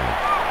for a strike.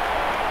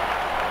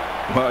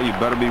 Well, you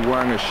better be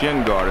wearing a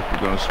shin guard if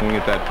you're going to swing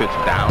at that pitch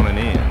down and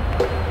in.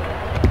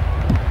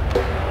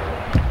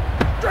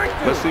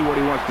 Let's see what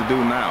he wants to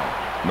do now.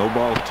 No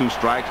balls, 2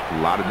 strikes. A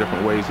lot of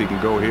different ways he can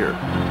go here.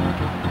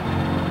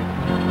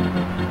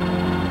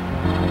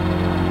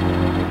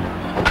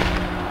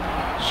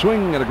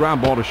 Swing and a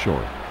ground ball to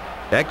short.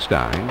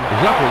 Eckstein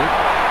is up with it.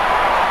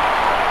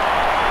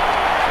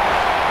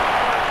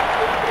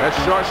 That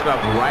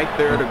shortstop right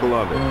there to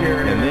glove it.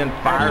 And then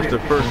fires to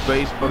first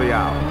base for the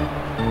out.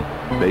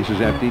 Base is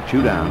empty,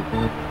 2 down.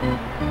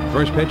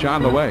 First pitch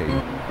on the way.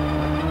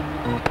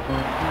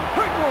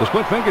 The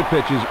split-fingered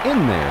pitch is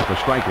in there for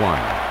strike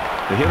 1.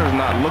 The hitter's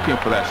not looking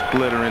for that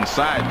splitter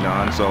inside,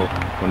 John, so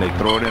when they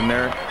throw it in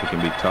there, it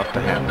can be tough to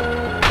handle.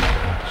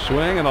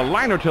 Swing and a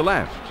liner to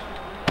left.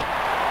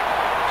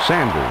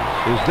 Sanders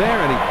is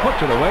there, and he puts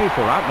it away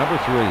for out number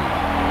 3.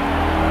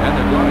 And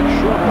they're going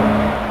it short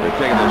order. They're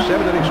taking their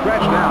 7th-inning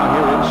stretch now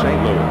here in St.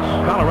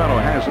 Louis. Colorado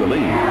has the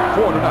lead,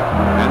 4-0.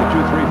 And the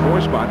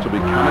 2-3-4 spots will be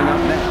coming up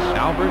next.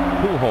 Albert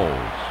Pujols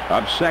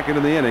Up second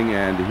in the inning,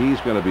 and he's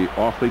going to be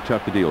awfully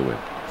tough to deal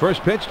with.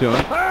 First pitch to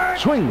him.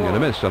 Swing and a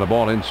miss on a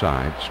ball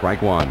inside.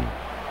 Strike 1.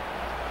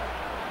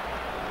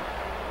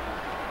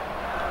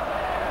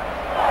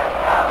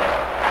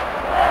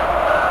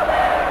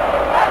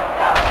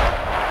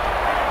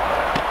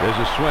 There's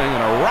a swing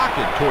and a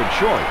rocket toward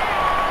short.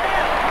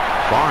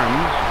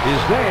 Barnes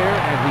is there,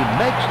 and he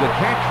makes the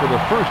catch for the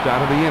first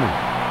out of the inning.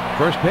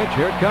 First pitch,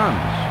 here it comes.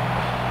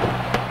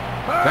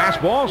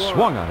 Fastball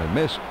swung on and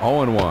missed.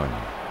 0-1.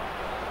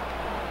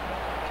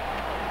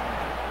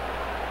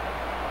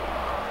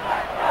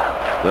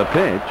 The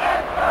pitch.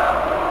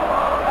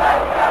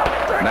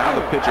 Now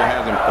the pitcher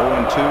has him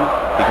 0-2.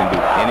 He can do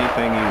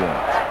anything he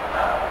wants.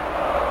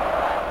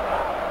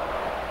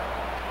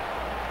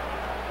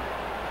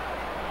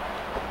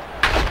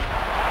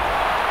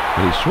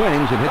 He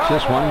swings and hits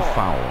this one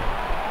foul.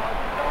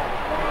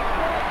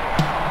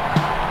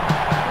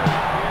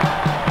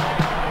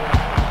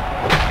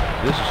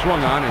 This is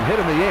swung on and hit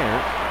in the air.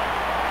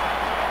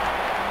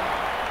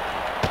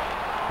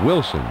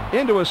 Wilson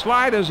into a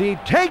slide as he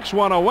takes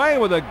one away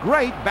with a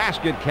great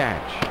basket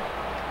catch.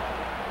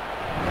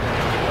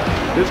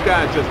 This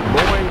guy's just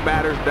mowing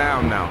batters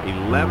down now,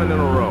 11 in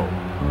a row.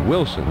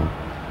 Wilson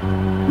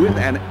With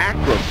an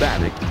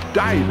acrobatic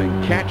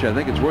diving catch. I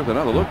think it's worth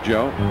another look,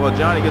 Joe. Well,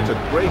 Johnny gets a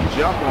great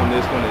jump on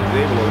this one and is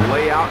able to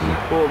lay out and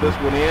pull this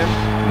one in.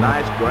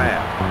 Nice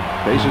grab.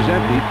 Base is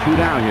empty, 2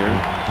 down here.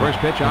 First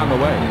pitch on the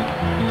way.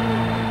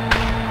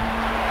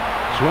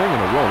 Swing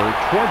and a roller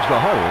towards the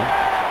hole.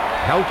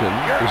 Helton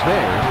is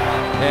there,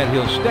 and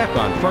he'll step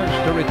on first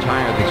to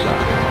retire the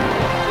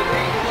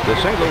side. The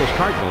St. Louis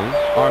Cardinals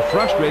are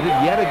frustrated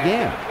yet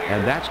again,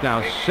 and that's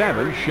now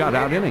 7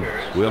 shutout innings.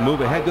 We'll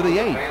move ahead to the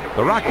 8th.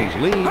 The Rockies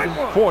lead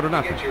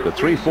 4-0. The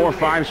 3, 4,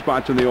 5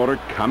 spots in the order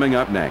coming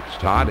up next.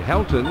 Todd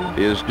Helton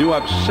Is due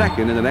up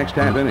second in the next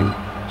half inning.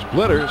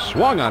 splitter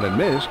swung on and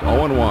missed.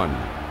 0-1.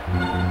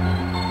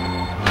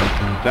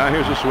 Now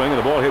here's a swing, and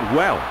the ball hit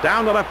well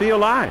down the left field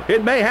line.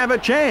 It may have a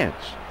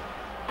chance.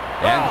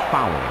 And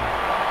foul.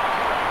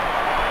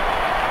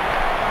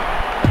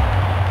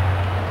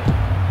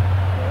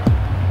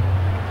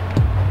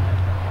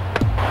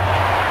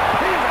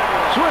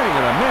 Swing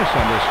and a miss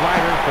on the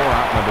slider for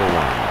out number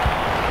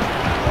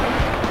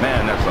 1.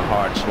 Man, that's a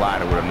hard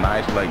slider with a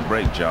nice leg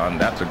break, John.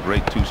 That's a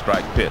great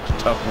 2-strike pitch.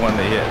 Tough one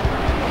to hit.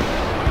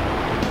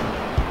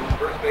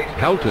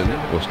 Helton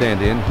will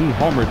stand in. He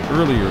homered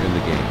earlier in the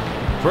game.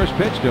 First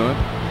pitch to him.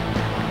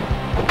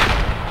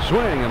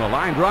 Swing and a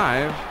line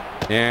drive.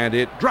 And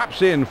it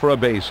drops in for a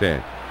base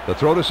hit. The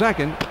throw to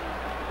second.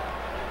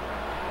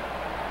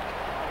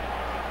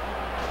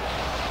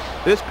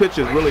 This pitch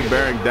is really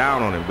bearing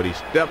down on him, but he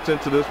steps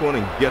into this one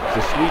and gets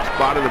the sweet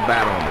spot of the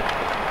bat on it.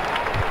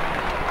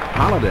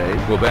 Holiday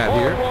will bat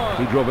here.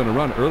 He drove in a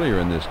run earlier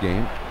in this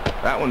game.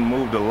 That one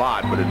moved a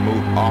lot, but it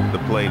moved off the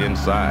plate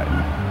inside.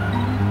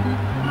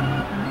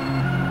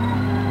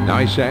 Now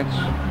he sets.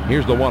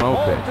 Here's the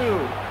 1-0 pitch.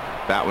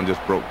 That one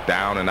just broke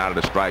down and out of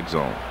the strike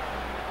zone.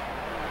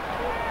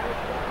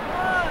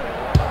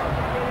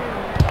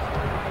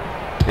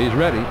 He's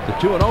ready. The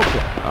 2-0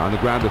 pitch on the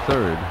ground to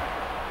third.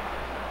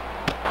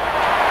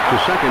 To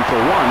second for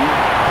 1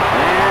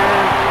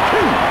 and 2. A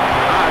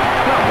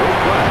double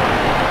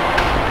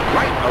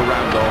right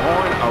around the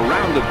horn,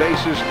 around the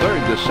bases,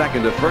 third to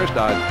second to first,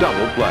 a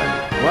double play.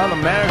 Well, the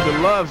manager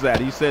loves that.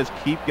 He says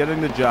keep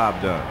getting the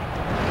job done.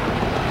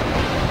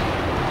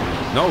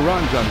 No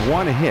runs on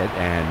one hit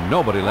and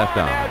nobody left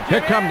on.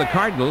 Here come the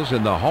Cardinals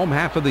in the home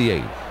half of the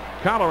eighth.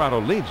 Colorado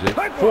leads it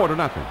 4-0.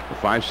 The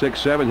 5, 6,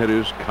 7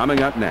 hitters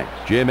coming up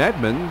next. Jim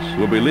Edmonds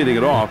Will be leading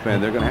it off,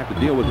 and they're going to have to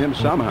deal with him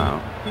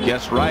somehow.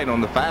 Guessed right on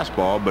the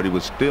fastball, but he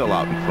was still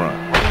out in front.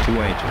 2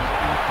 inches.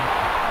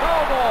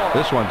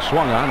 This one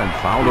swung on and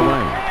fouled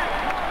away.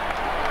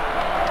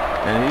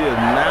 And he is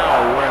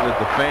now aware that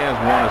the fans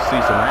want to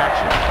see some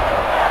action.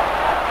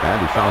 And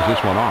he fouls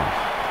this one off.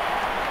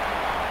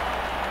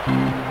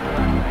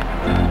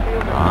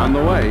 On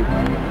the way.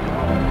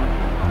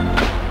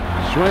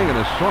 Swing and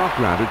a soft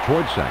grounder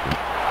towards second.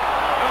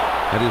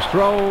 And his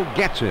throw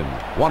gets him.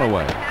 1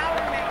 away.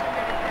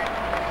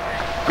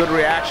 Good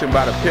reaction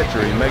by the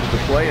pitcher. He makes the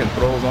play and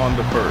throws on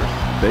to first.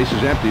 Base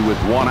is empty with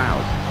 1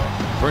 out.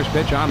 First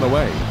pitch on the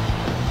way.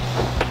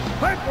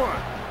 Hit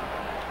one.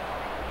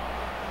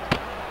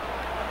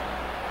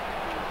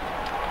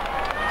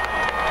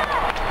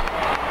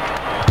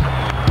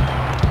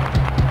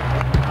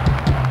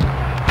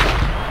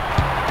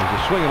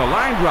 Swing and a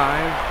line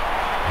drive.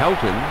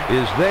 Helton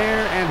is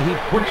there, and he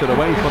puts it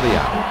away for the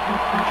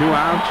out. 2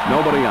 outs,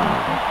 nobody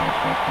on.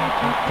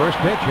 First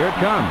pitch, here it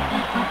comes.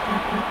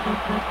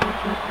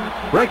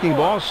 Breaking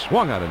ball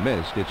swung out and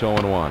missed. It's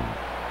 0-1.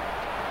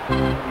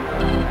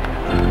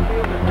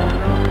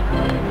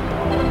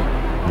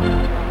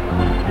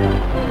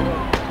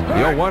 The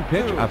 0-1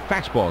 pitch, a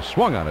fastball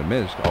swung out and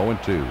missed.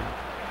 0-2.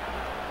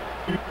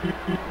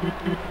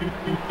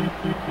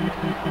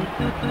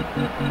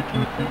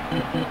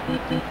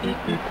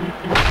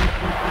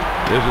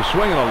 There's a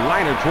swing and a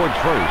liner towards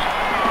first.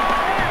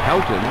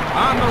 Helton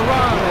on the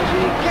run as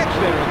he gets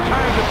there in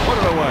time to put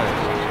it away.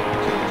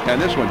 And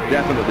this one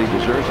definitely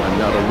deserves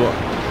another look.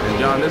 And,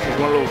 John, this is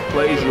one of those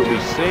plays you'll be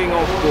seeing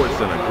on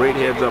SportsCenter. Great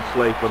heads-up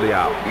play for the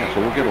out. Yeah,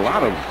 so we'll get a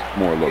lot of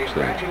more looks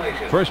there.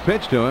 First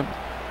pitch to him.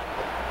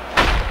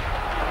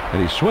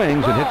 And he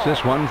swings and hits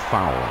this one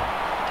foul.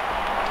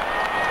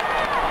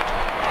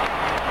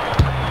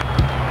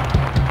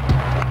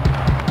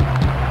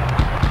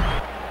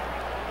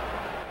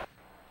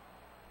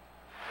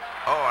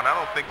 Oh, and I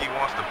don't think he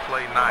wants to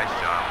play nice,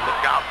 John.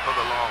 Look out for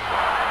the long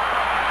ball.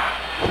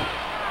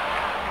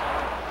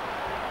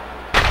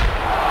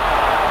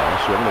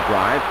 Swing the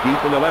drive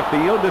deep in the left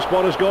field. This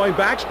ball is going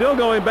back, still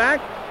going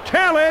back.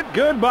 Tell it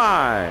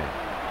goodbye.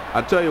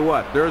 I tell you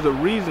what, there's a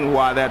reason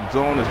why that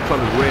zone is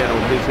colored red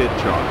on his hit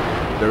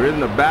chart. There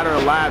isn't a batter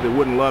alive that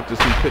wouldn't love to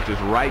see pitches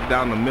right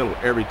down the middle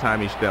every time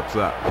he steps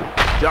up.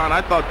 John,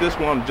 I thought this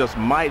one just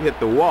might hit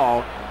the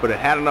wall, but it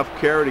had enough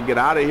carry to get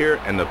out of here,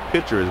 and the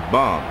pitcher is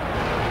bummed.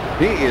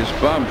 He is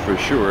bummed for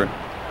sure.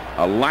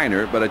 A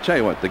liner, but I tell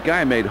you what, the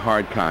guy made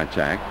hard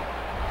contact.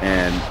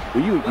 And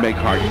when you make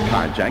hard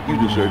contact, you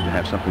deserve to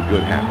have something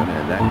good happen.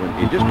 And that one,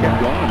 he just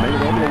kept going and made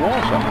it over the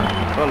wall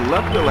somehow. Well,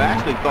 left field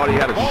actually thought he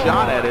had a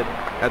shot at it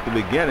at the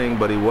beginning,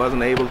 but he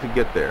wasn't able to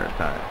get there in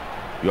time.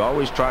 You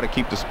always try to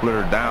keep the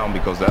splitter down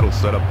because that'll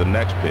set up the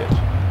next pitch.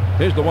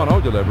 Here's the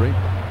 1-0 delivery.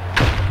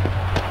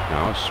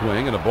 Now a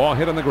swing and a ball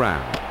hit on the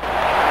ground.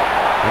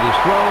 And his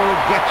throw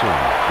gets him.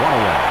 1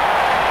 away.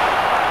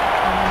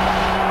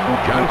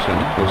 Johnson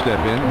will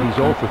step in. He's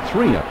 0 for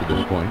 3 up to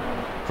this point.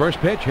 First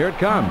pitch, here it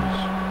comes.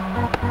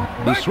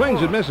 He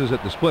swings and misses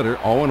at the splitter.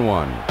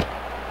 0-1.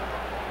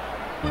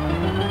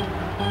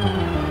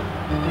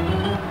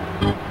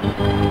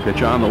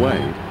 Pitch on the way.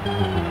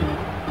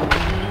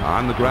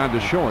 On the ground to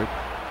short.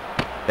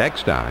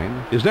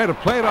 Eckstein is there to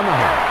play it on the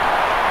hit.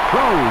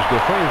 Throws to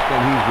first,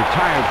 and he's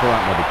retired for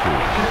out number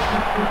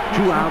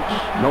 2. 2 outs,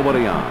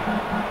 nobody on.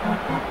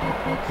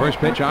 First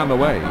pitch on the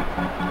way.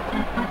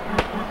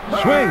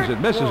 Swings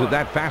and misses at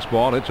that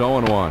fastball. It's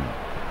 0-1.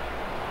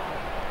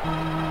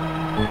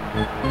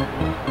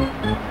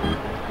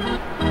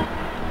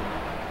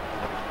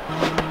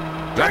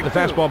 Got the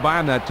fastball by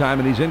him that time,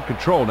 and he's in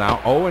control now.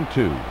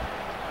 0-2.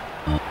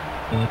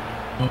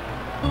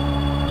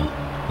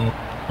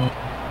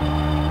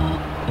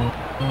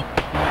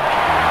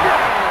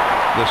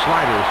 The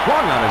slider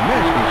swung on and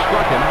missed. He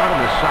struck him out,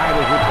 and the side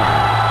is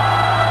retired.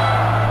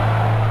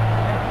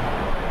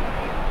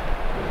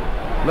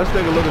 Let's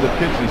take a look at the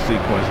pitching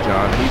sequence,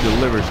 John. He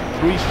delivers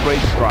 3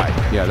 straight strikes.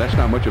 Yeah, that's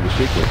not much of a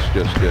sequence.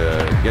 Just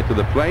get to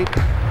the plate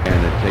and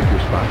then take your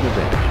spot in the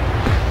bench.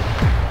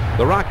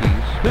 The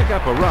Rockies pick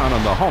up a run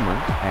on the homer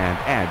and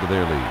add to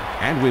their lead.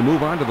 And we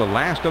move on to the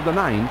last of the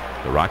 9th.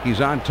 The Rockies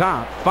on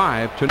top,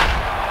 5-0.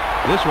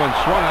 This one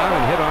swung on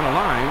and hit on a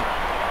line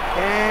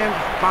and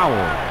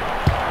fouled.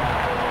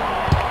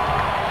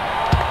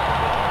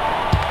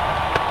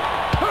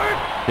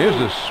 Here's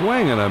a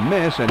swing and a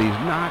miss, and he's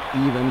not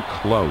even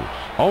close.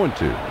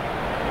 0-2.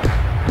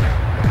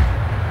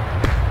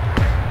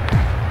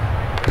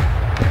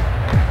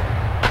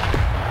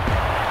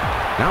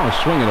 Now a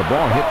swing and a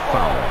ball hit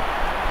foul.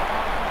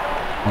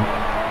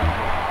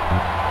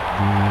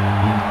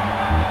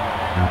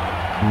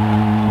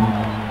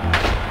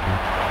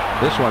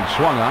 This one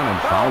swung on and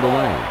fouled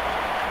away.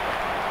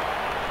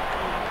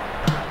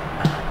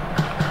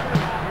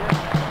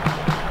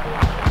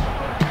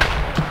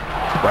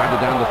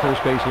 Grounded down the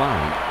first base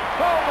line.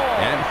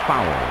 And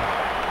foul.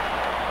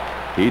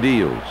 He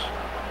deals.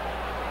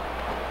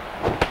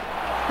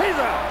 He's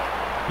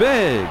out.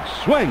 Big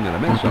swing and a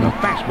miss on a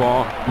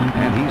fastball,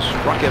 and he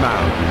struck him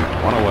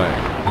out. One away.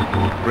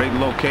 Great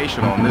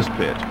location on this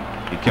pitch.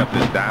 He kept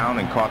it down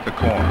and caught the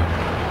corner.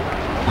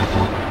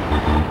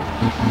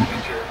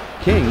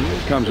 King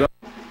comes up.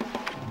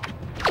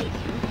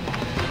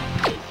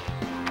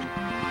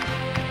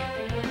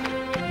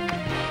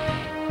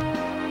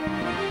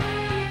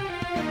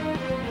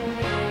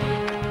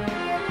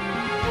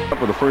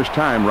 For the first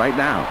time right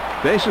now.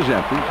 Base is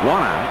empty.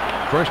 One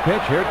out. First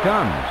pitch. Here it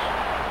comes.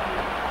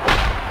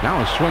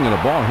 Now a swing and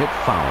a ball hit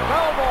foul.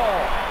 Foul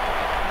ball.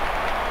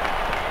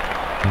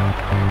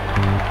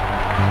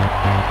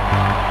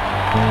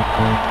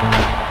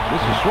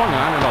 This is swung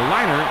on and a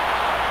liner.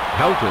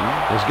 Helton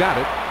has got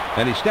it,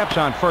 and he steps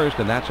on first,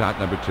 and that's out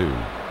number 2.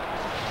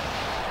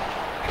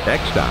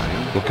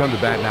 Eckstein will come to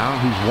bat now.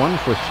 He's 1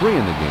 for 3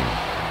 in the game.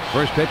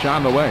 First pitch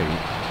on the way.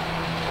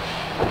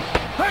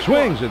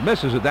 Swings and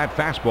misses at that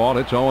fastball.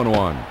 It's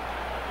 0-1.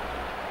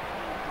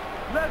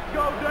 Let's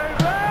go, David.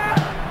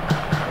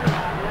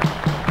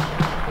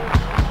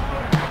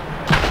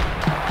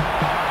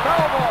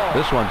 Foul ball.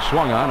 This one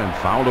swung on and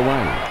fouled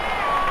away.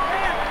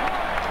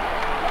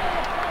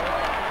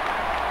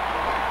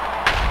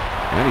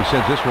 And he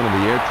sends this one in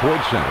the air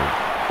towards center.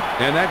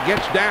 And that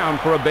gets down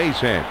for a base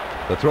hit.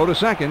 The throw to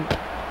second.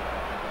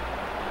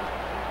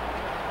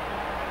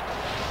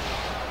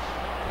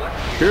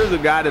 Here's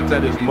a guy that's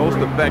at his most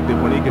effective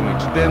when he can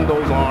extend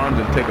those arms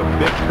and take a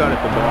big cut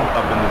at the ball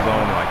up in the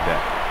zone like that.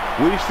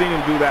 We've seen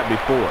him do that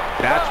before.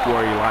 That's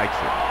where he likes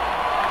it.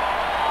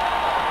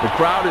 The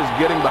crowd is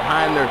getting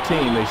behind their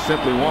team. They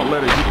simply won't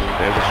let it.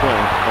 There's a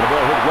swing, and the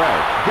ball hit well.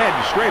 Dead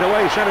straight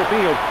away, center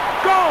field.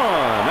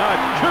 Gone! A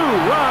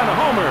 2-run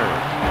homer.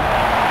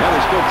 Now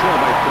they still trail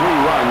by 3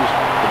 runs,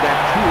 but that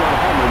 2-run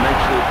homer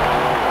makes it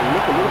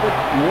look a little bit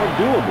more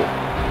doable.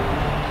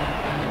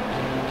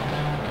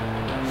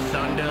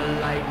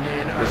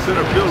 The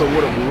center fielder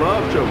would have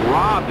loved to have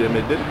robbed him.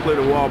 It didn't clear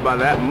the wall by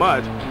that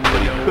much,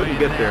 but he couldn't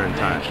get there in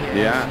time.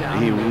 Yeah,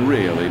 he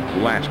really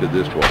blasted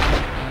this ball.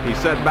 He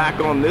sat back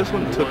on this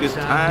one, took his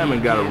time,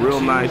 and got a real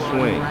nice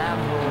swing.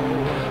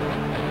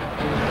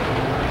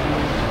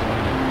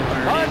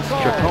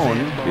 Chacon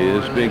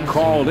is being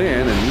called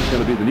in, and he's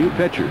going to be the new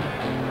pitcher.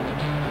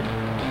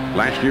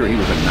 Last year, he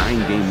was a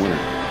 9-game winner.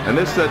 And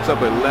this sets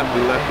up a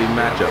lefty-lefty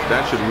matchup.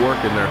 That should work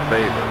in their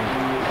favor.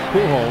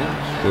 Pujols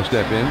will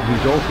step in.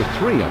 He's 0 for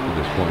 3 up to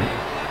this point.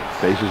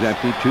 Base is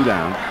empty, 2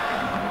 down.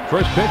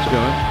 First pitch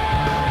good.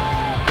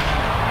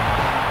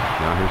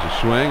 Now here's a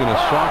swing and a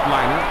soft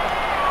liner.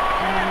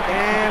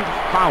 And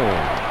foul.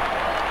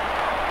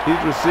 He's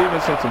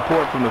receiving some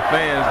support from the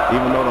fans,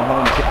 even though the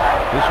home team.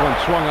 This one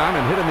swung on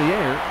and hit in the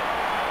air.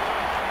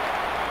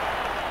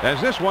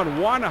 As this one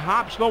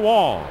hops the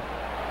wall.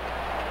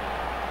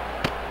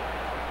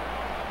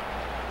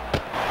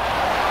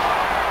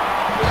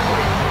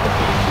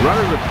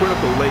 Runners are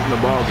critical late in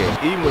the ballgame,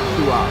 even with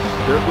 2 outs.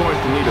 They're going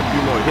to need a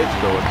few more hits,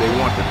 though, if they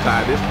want to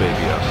tie this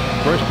baby up.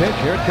 First pitch,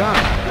 here it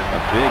comes. A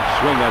big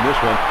swing on this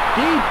one.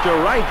 Deep to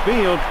right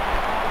field.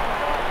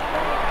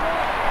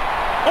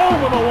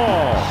 Over the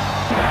wall.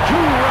 2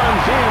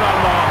 runs in on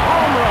the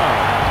home run.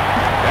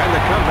 And the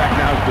comeback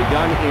now has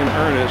begun in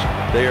earnest.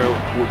 They are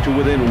to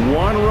within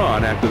 1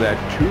 run after that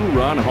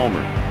 2-run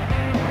homer.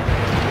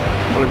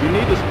 Well, if you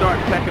need to start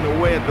pecking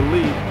away at the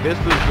lead, this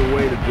is the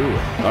way to do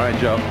it. All right,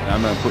 Joe,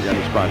 I'm going to put you on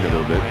the spot here a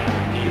little bit.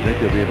 You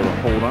think they'll be able to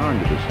hold on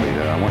to this lead?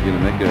 I want you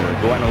to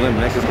go out on a limb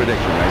and make a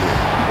prediction right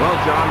here. Well,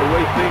 John, the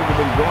way things have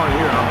been going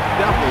here, I'm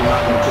definitely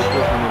not going to put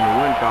this one in the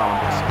win column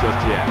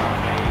just yet.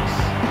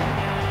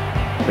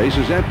 Base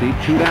is empty,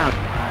 2 down.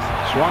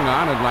 Swung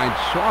on and lined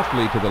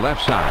softly to the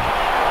left side.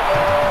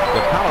 The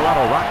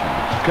Colorado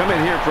Rockies come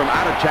in here from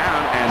out of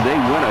town, and they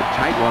win a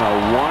tight one, a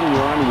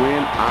 1-run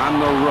win on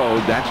the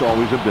road. That's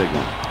always a big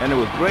one. And it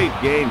was a great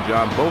game,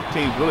 John. Both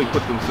teams really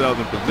put themselves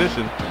in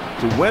position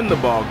to win the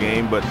ball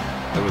game, but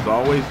there was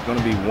always going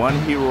to be one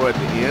hero at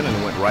the end, and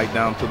it went right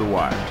down to the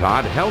wire.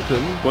 Todd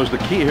Helton was the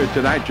key here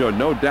tonight, Joe.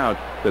 No doubt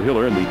that he'll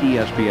earn the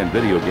ESPN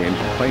Video Games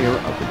Player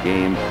of the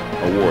Game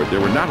award.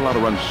 There were not a lot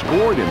of runs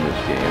scored in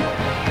this game,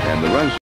 and the runs